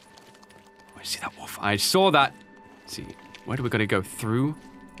 right? Oh, I see that wolf. I saw that. Let's see, where do we gotta go? Through?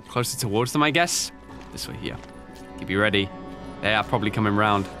 Closer towards them, I guess? This way here. Keep you ready. They are probably coming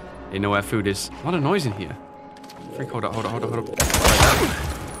round. They know where food is. A lot of noise in here. Freak, hold up.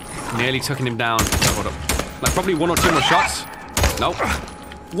 Nearly taking him down. Hold up. Like, probably 1 or 2 more shots. Nope.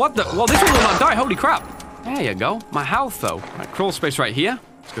 What the? Well, this one will not die. Holy crap. There you go. My health, though. Right, crawl space right here.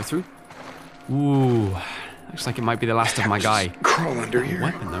 Let's go through. Ooh. Looks like it might be the last of my guy. Crawl under here.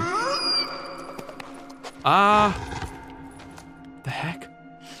 Weapon, though. The heck?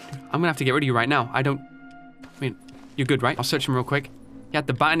 I'm gonna have to get rid of you right now. I mean, you're good, right? I'll search him real quick. He had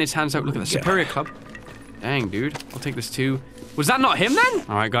the bat in his hands out. Look at the Superior Club. Dang, dude. I'll take this too. Was that not him then?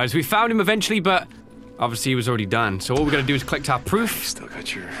 All right, guys. We found him eventually, but obviously he was already done. So all we gotta do is collect our proof. Still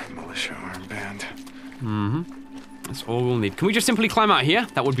got your militia armband. That's all we'll need. Can we just simply climb out here?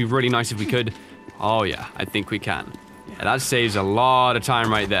 That would be really nice if we could. Oh, yeah. I think we can. Yeah, that saves a lot of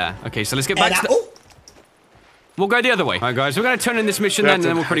time right there. Okay, so let's get back to the... We'll go the other way. All right, guys. We're going to turn in this mission then, and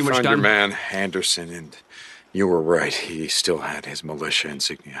then we're pretty much done. Your man, Anderson, and you were right. He still had his militia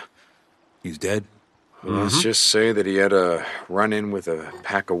insignia. He's dead? Let's just say that he had a run-in with a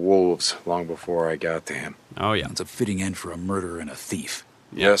pack of wolves long before I got to him. Oh, yeah. That's a fitting end for a murderer and a thief.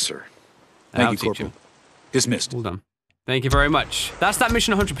 Yes, sir. Thank you, Corporal. Dismissed. Well done. Thank you very much. That's that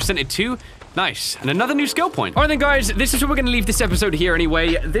mission 100%ed too. Nice. And another new skill point. All right then, guys, this is where we're going to leave this episode here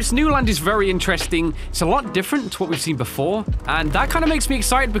anyway. This new land is very interesting. It's a lot different to what we've seen before. And that kind of makes me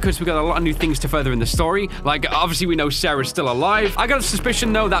excited because we got a lot of new things to further in the story. Like, obviously, we know Sarah's still alive. I got a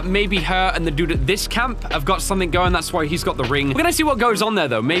suspicion, though, that maybe her and the dude at this camp have got something going. That's why he's got the ring. We're going to see what goes on there,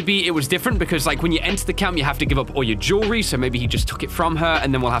 though. Maybe it was different because, like, when you enter the camp, you have to give up all your jewelry. So maybe he just took it from her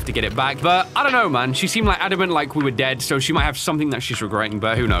and then we'll have to get it back. But I don't know, man. She seemed like adamant like we were dead. So she might have something that she's regretting,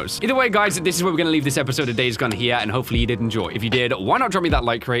 but who knows? Either way, guys, this is where we're going to leave this episode of Days Gone here, and hopefully you did enjoy. If you did, why not drop me that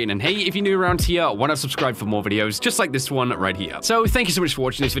like rating? And hey, if you're new around here, why not subscribe for more videos just like this one right here? So thank you so much for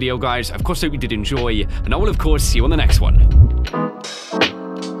watching this video, guys. Of course, I hope you did enjoy, and I will, of course, see you on the next one.